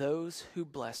those who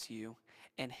bless you,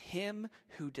 and him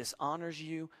who dishonors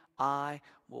you I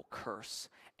will curse.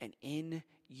 And in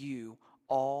you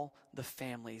all the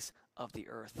families of the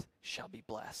earth shall be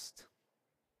blessed."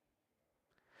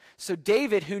 So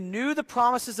David, who knew the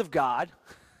promises of God,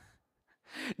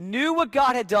 knew what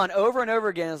God had done over and over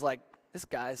again, is like, this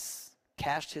guy's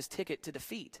cashed his ticket to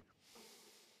defeat.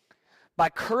 By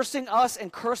cursing us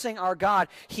and cursing our God,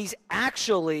 he's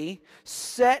actually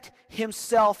set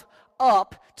himself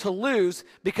up to lose,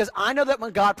 because I know that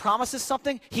when God promises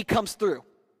something, he comes through.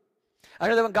 I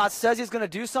know that when God says he's going to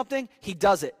do something, he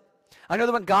does it. I know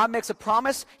that when God makes a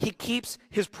promise, he keeps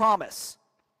his promise.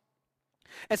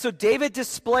 And so David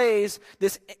displays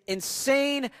this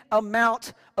insane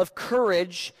amount of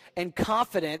courage and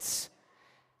confidence,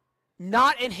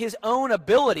 not in his own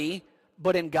ability,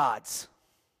 but in God's.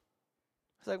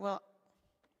 It's like, well,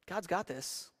 God's got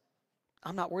this.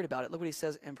 I'm not worried about it. Look what he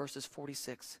says in verses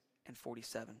 46 and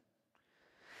 47.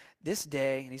 "This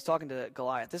day," and he's talking to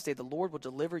Goliath, "this day the Lord will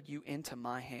deliver you into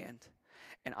my hand,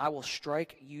 and I will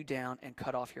strike you down and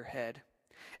cut off your head.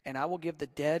 And I will give the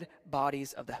dead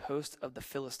bodies of the host of the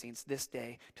Philistines this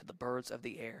day to the birds of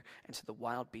the air and to the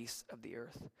wild beasts of the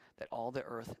earth, that all the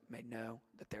earth may know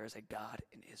that there is a God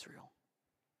in Israel.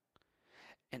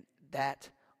 And that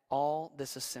all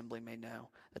this assembly may know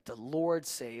that the Lord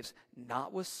saves,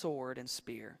 not with sword and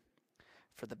spear,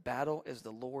 for the battle is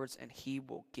the Lord's, and he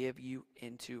will give you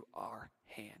into our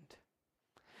hand."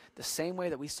 The same way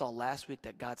that we saw last week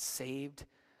that God saved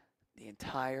the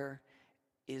entire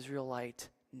Israelite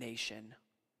nation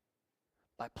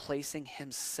by placing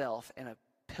himself in a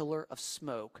pillar of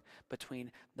smoke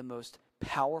between the most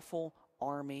powerful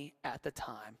army at the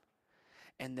time,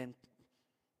 and then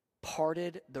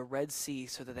parted the Red Sea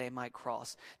so that they might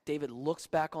cross. David looks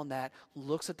back on that,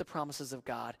 looks at the promises of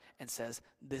God, and says,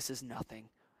 this is nothing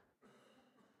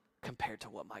compared to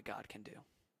what my God can do.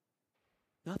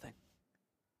 Nothing.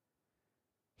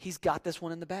 He's got this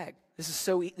one in the bag. This is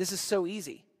so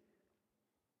easy.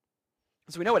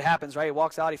 So we know what happens, right? He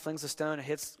walks out, he flings the stone, it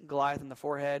hits Goliath in the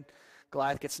forehead.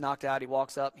 Goliath gets knocked out, he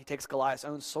walks up, he takes Goliath's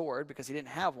own sword, because he didn't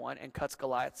have one, and cuts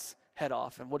Goliath's head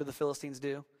off. And what do the Philistines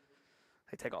do?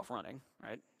 They take off running,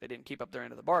 right? They didn't keep up their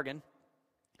end of the bargain.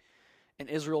 And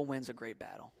Israel wins a great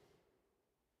battle.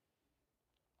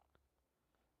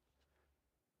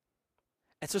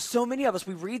 And so many of us,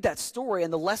 we read that story,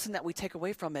 and the lesson that we take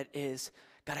away from it is,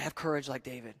 got to have courage like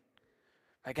David.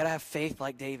 Right? Got to have faith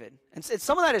like David. And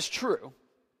some of that is true.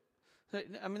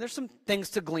 I mean, there's some things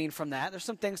to glean from that. There's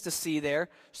some things to see there.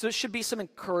 So it should be some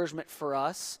encouragement for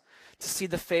us to see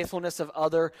the faithfulness of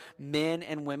other men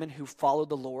and women who followed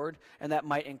the Lord, and that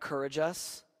might encourage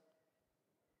us.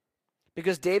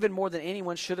 Because David, more than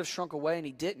anyone, should have shrunk away, and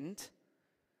he didn't,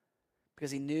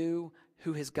 because he knew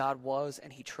who his God was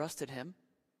and he trusted him.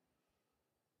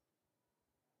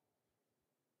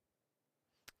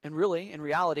 And really, in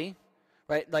reality,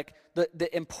 right, like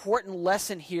the important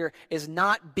lesson here is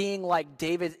not being like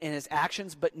David in his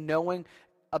actions, but knowing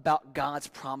about God's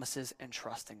promises and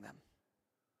trusting them.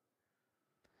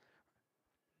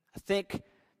 I think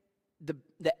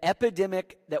the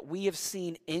epidemic that we have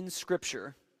seen in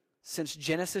Scripture since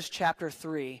Genesis chapter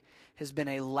 3 has been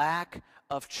a lack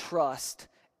of trust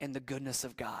in the goodness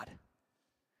of God.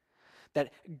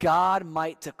 That God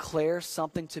might declare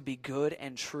something to be good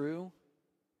and true,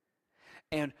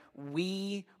 and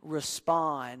we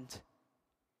respond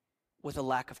with a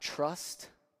lack of trust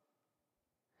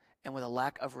and with a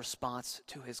lack of response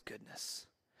to his goodness.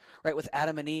 Right, with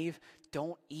Adam and Eve,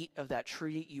 don't eat of that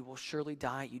tree, you will surely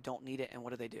die, you don't need it. And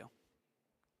what do?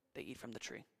 They eat from the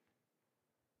tree.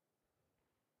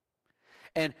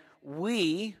 And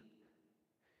we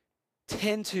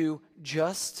tend to,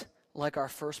 just like our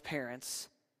first parents,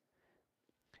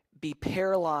 be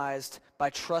paralyzed by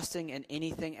trusting in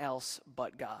anything else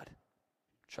but God.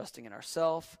 Trusting in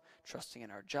ourselves, trusting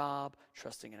in our job,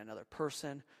 trusting in another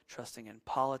person, trusting in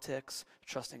politics,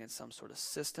 trusting in some sort of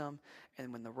system.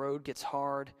 And when the road gets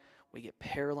hard, we get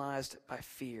paralyzed by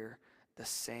fear the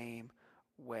same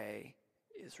way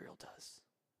Israel does.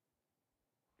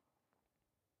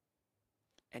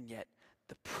 And yet,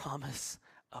 the promise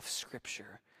of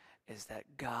Scripture is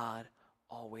that God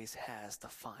always has the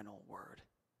final word.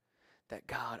 That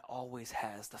God always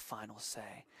has the final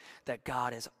say. That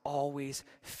God is always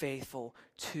faithful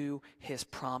to his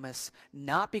promise,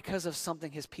 not because of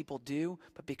something his people do,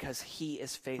 but because he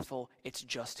is faithful. It's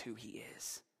just who he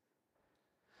is.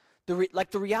 The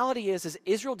reality is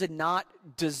Israel did not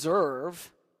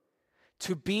deserve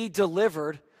to be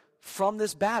delivered from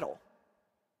this battle.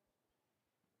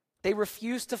 They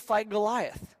refused to fight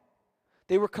Goliath.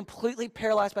 They were completely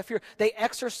paralyzed by fear. They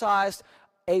exercised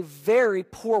a very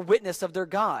poor witness of their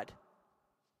God.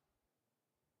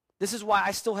 This is why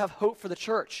I still have hope for the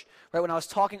church. Right? When I was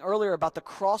talking earlier about the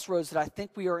crossroads that I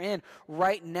think we are in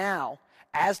right now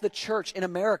as the church in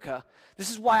America, this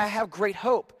is why I have great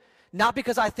hope. Not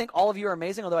because I think all of you are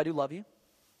amazing, although I do love you,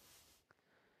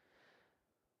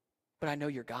 but I know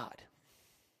your God.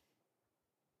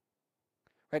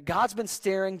 Right? God's been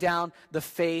staring down the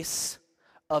face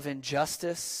of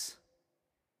injustice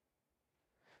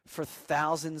for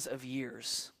thousands of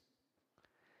years.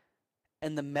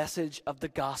 And the message of the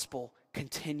gospel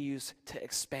continues to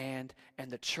expand, and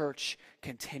the church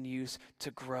continues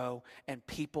to grow, and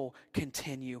people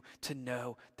continue to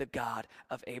know the God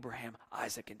of Abraham,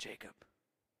 Isaac, and Jacob.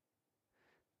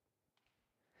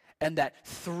 And that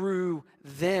through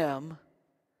them,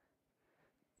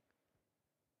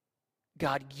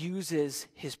 God uses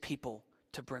his people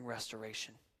to bring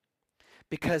restoration.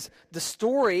 Because the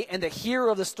story and the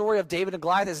hero of the story of David and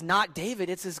Goliath is not David,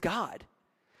 it's his God.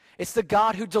 It's the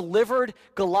God who delivered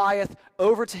Goliath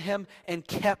over to him and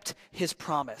kept his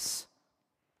promise.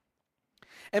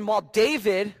 And while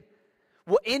David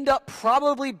will end up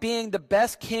probably being the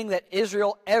best king that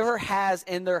Israel ever has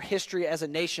in their history as a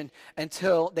nation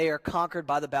until they are conquered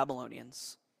by the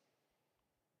Babylonians,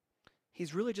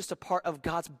 he's really just a part of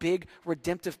God's big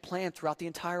redemptive plan throughout the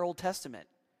entire Old Testament.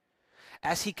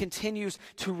 As he continues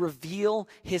to reveal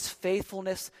his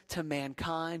faithfulness to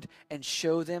mankind and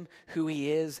show them who he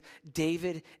is,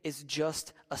 David is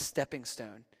just a stepping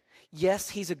stone. Yes,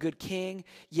 he's a good king.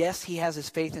 Yes, he has his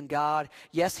faith in God.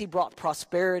 Yes, he brought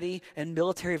prosperity and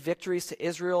military victories to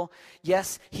Israel.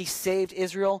 Yes, he saved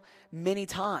Israel many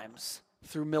times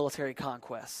through military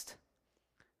conquest.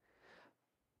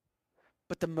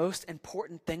 But the most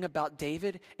important thing about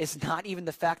David is not even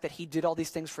the fact that he did all these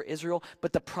things for Israel,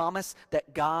 but the promise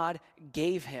that God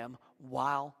gave him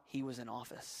while he was in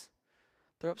office.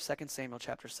 Throw up 2 Samuel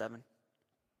chapter 7.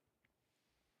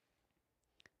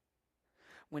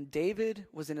 When David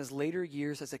was in his later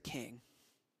years as a king,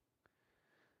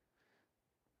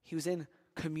 he was in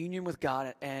communion with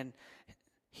God, and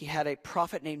he had a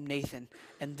prophet named Nathan.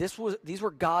 And these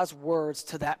were God's words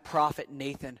to that prophet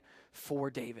Nathan for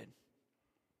David.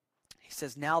 He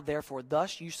says, "Now therefore,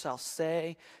 thus you shall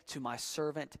say to my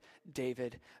servant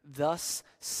David, thus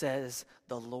says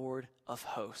the Lord of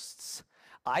hosts,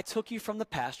 I took you from the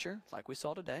pasture," like we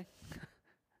saw today,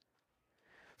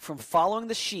 "from following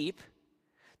the sheep,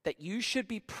 that you should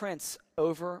be prince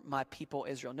over my people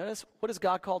Israel." Notice, what does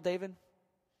God call David?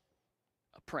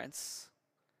 A prince.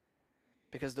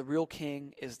 Because the real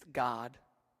king is God.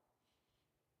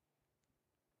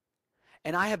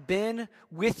 And I have been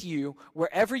with you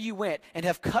wherever you went, and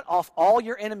have cut off all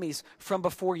your enemies from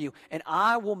before you. And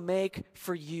I will make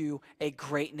for you a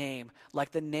great name,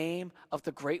 like the name of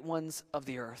the great ones of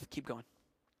the earth. Keep going.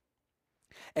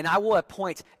 And I will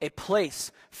appoint a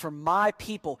place for my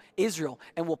people, Israel,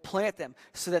 and will plant them,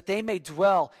 so that they may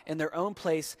dwell in their own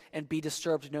place and be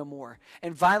disturbed no more.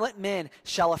 And violent men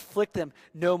shall afflict them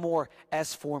no more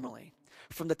as formerly,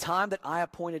 from the time that I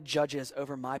appointed judges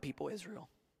over my people Israel.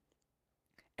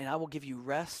 And I will give you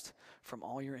rest from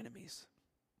all your enemies.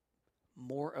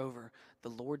 Moreover, the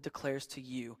Lord declares to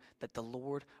you that the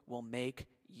Lord will make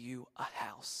you a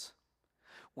house.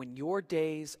 When your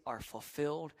days are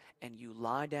fulfilled and you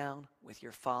lie down with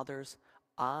your fathers,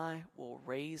 I will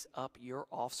raise up your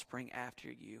offspring after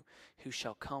you, who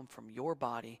shall come from your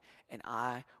body, and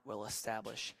I will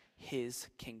establish his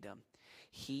kingdom.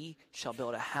 He shall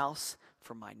build a house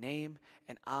for my name,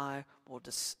 and I will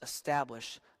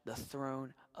establish the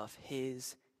throne of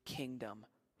his kingdom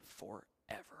forever.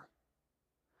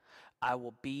 I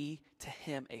will be to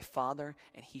him a father,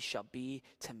 and he shall be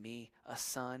to me a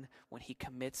son. When he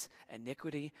commits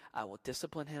iniquity, I will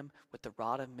discipline him with the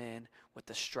rod of men, with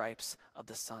the stripes of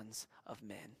the sons of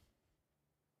men.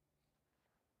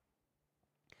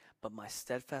 But my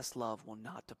steadfast love will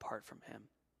not depart from him,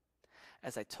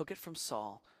 as I took it from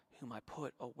Saul, whom I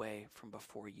put away from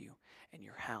before you, and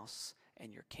your house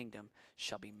and your kingdom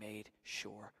shall be made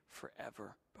sure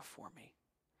forever before me.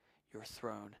 Your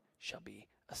throne shall be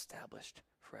established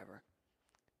forever.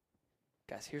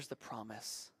 Guys, here's the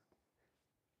promise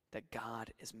that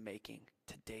God is making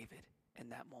to David in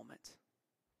that moment.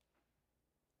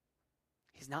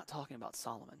 He's not talking about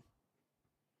Solomon.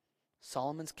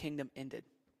 Solomon's kingdom ended.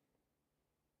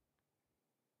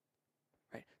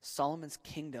 Right? Solomon's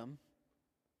kingdom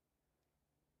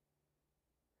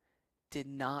did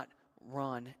not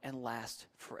run and last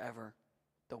forever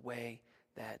the way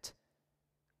that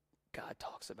God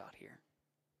talks about here.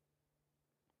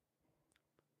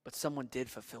 But someone did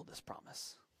fulfill this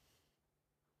promise.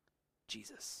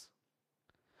 Jesus.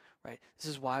 Right? This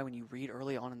is why when you read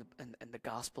early on in the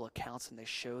gospel accounts and they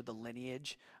show the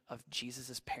lineage of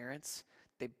Jesus' parents,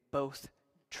 they both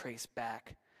trace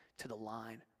back to the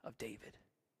line of David.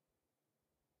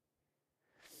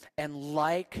 And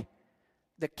like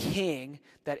the king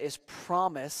that is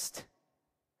promised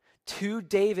to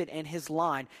David and his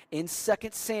line in 2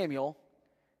 Samuel,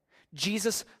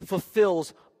 Jesus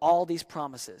fulfills all these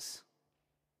promises.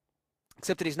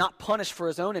 Except that he's not punished for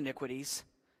his own iniquities,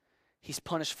 he's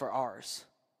punished for ours.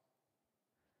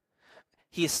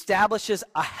 He establishes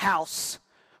a house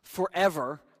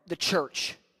forever, the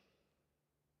church.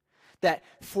 That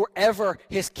forever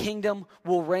his kingdom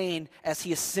will reign as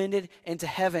he ascended into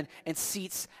heaven and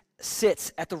sits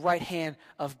at the right hand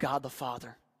of God the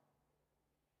Father.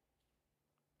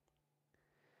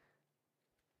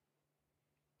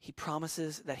 He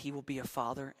promises that he will be a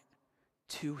father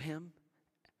to him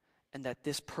and that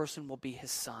this person will be his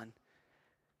son.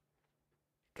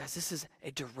 Guys, this is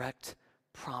a direct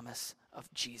promise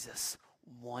of Jesus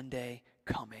one day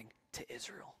coming to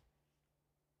Israel.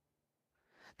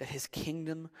 That his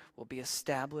kingdom will be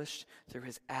established through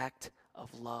his act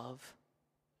of love.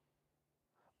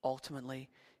 Ultimately,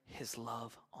 his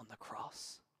love on the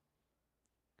cross.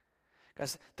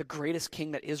 Guys, the greatest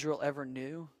king that Israel ever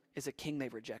knew is a king they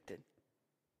rejected.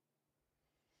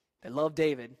 They loved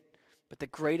David, but the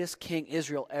greatest king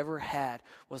Israel ever had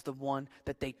was the one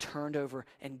that they turned over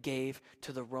and gave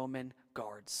to the Roman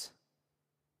guards.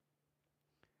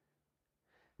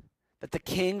 That the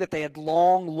king that they had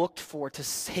long looked for to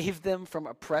save them from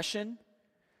oppression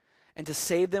and to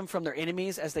save them from their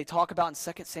enemies, as they talk about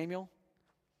in 2 Samuel,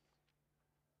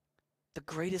 the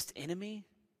greatest enemy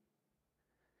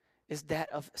is that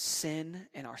of sin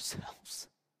in ourselves.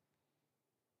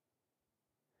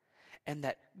 And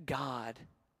that God,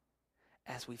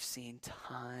 as we've seen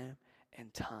time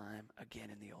and time again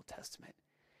in the Old Testament,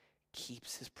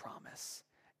 keeps his promise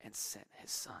and sent his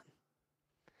son.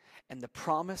 And the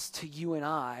promise to you and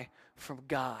I from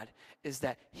God is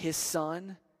that his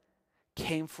son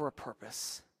came for a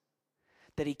purpose.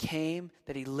 That he came,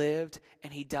 that he lived,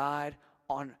 and he died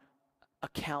on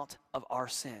account of our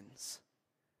sins.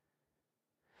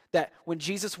 That when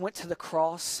Jesus went to the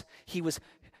cross, he was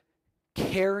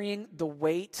carrying the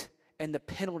weight and the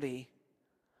penalty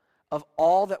of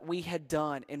all that we had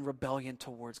done in rebellion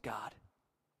towards God.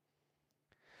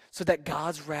 So that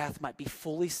God's wrath might be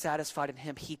fully satisfied in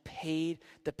him, he paid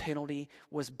the penalty,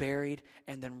 was buried,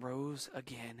 and then rose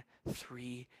again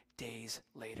 3 days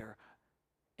later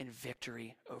in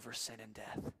victory over sin and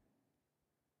death.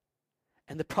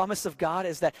 And the promise of God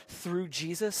is that through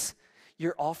Jesus,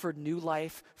 You're offered new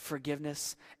life,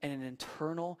 forgiveness, and an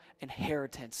eternal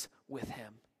inheritance with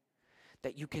him.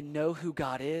 That you can know who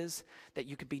God is, that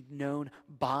you can be known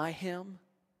by him,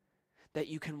 that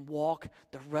you can walk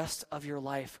the rest of your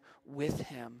life with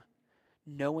him,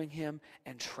 knowing him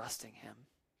and trusting him.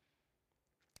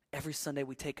 Every Sunday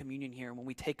we take communion here, and when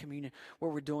we take communion,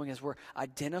 what we're doing is we're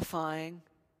identifying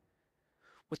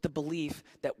with the belief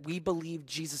that we believe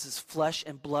Jesus' flesh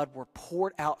and blood were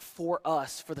poured out for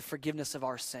us for the forgiveness of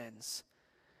our sins.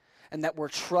 And that we're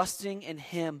trusting in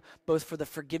him both for the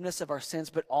forgiveness of our sins,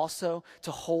 but also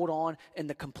to hold on in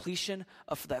the completion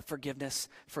of that forgiveness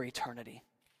for eternity.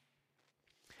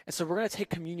 And so we're going to take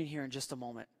communion here in just a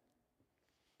moment.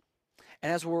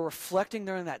 And as we're reflecting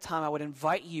during that time, I would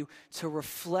invite you to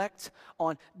reflect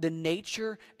on the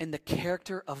nature and the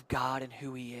character of God and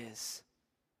who he is.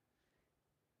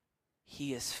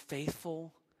 He is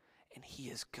faithful and he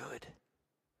is good.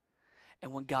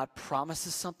 And when God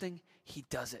promises something, he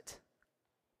does it.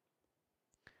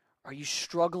 Are you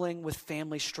struggling with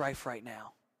family strife right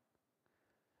now?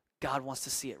 God wants to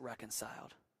see it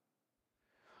reconciled.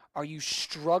 Are you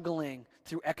struggling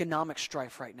through economic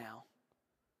strife right now?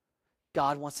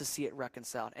 God wants to see it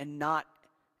reconciled, and not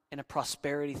in a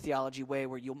prosperity theology way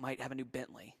where you might have a new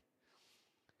Bentley,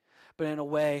 but in a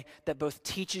way that both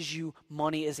teaches you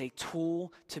money is a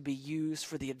tool to be used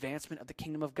for the advancement of the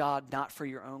kingdom of God, not for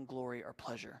your own glory or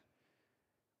pleasure.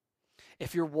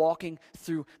 If you're walking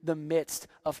through the midst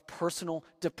of personal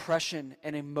depression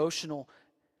and emotional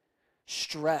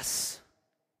stress,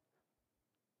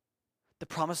 the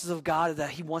promises of God are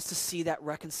that he wants to see that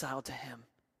reconciled to him.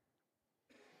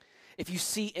 If you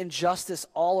see injustice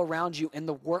all around you in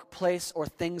the workplace or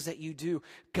things that you do,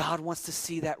 God wants to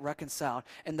see that reconciled.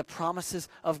 And the promises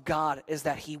of God is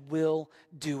that he will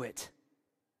do it.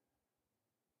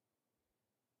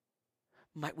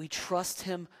 Might we trust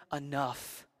him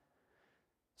enough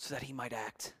so that he might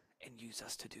act and use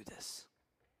us to do this?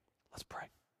 Let's pray.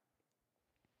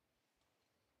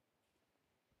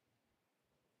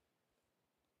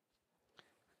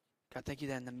 God, thank you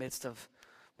that in the midst of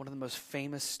one of the most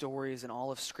famous stories in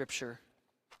all of Scripture,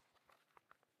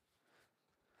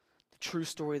 the true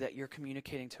story that you're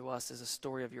communicating to us is a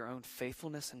story of your own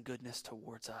faithfulness and goodness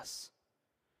towards us.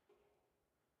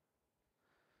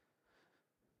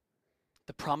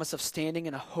 The promise of standing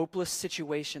in a hopeless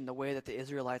situation the way that the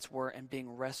Israelites were and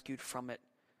being rescued from it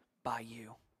by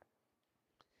you.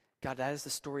 God, that is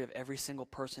the story of every single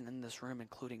person in this room,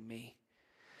 including me.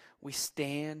 We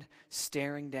stand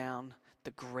staring down the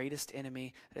greatest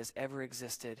enemy that has ever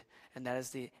existed, and that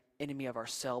is the enemy of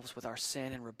ourselves with our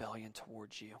sin and rebellion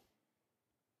towards you.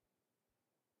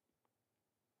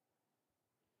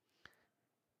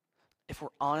 If we're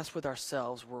honest with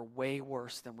ourselves, we're way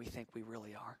worse than we think we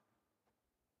really are.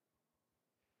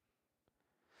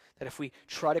 That if we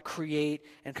try to create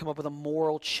and come up with a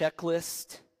moral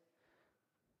checklist,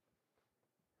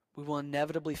 we will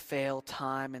inevitably fail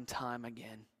time and time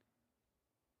again.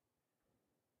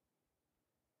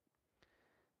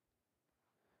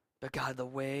 But God, the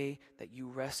way that you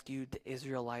rescued the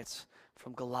Israelites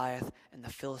from Goliath and the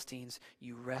Philistines,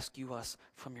 you rescue us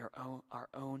from our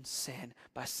own sin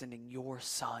by sending your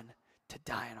Son to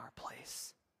die in our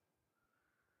place.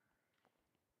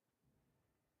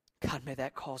 God, may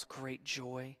that cause great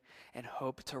joy and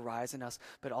hope to rise in us,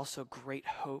 but also great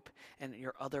hope in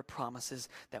your other promises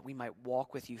that we might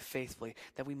walk with you faithfully,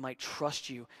 that we might trust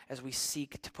you as we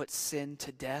seek to put sin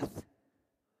to death,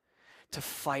 to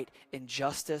fight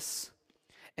injustice,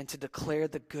 and to declare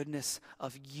the goodness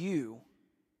of you,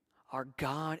 our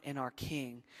God and our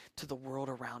King, to the world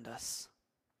around us.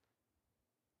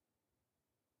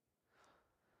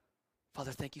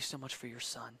 Father, thank you so much for your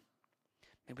Son.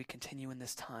 May we continue in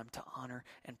this time to honor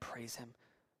and praise him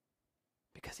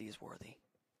because he is worthy.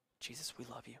 Jesus, we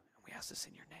love you, and we ask this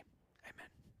in your name.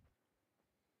 Amen.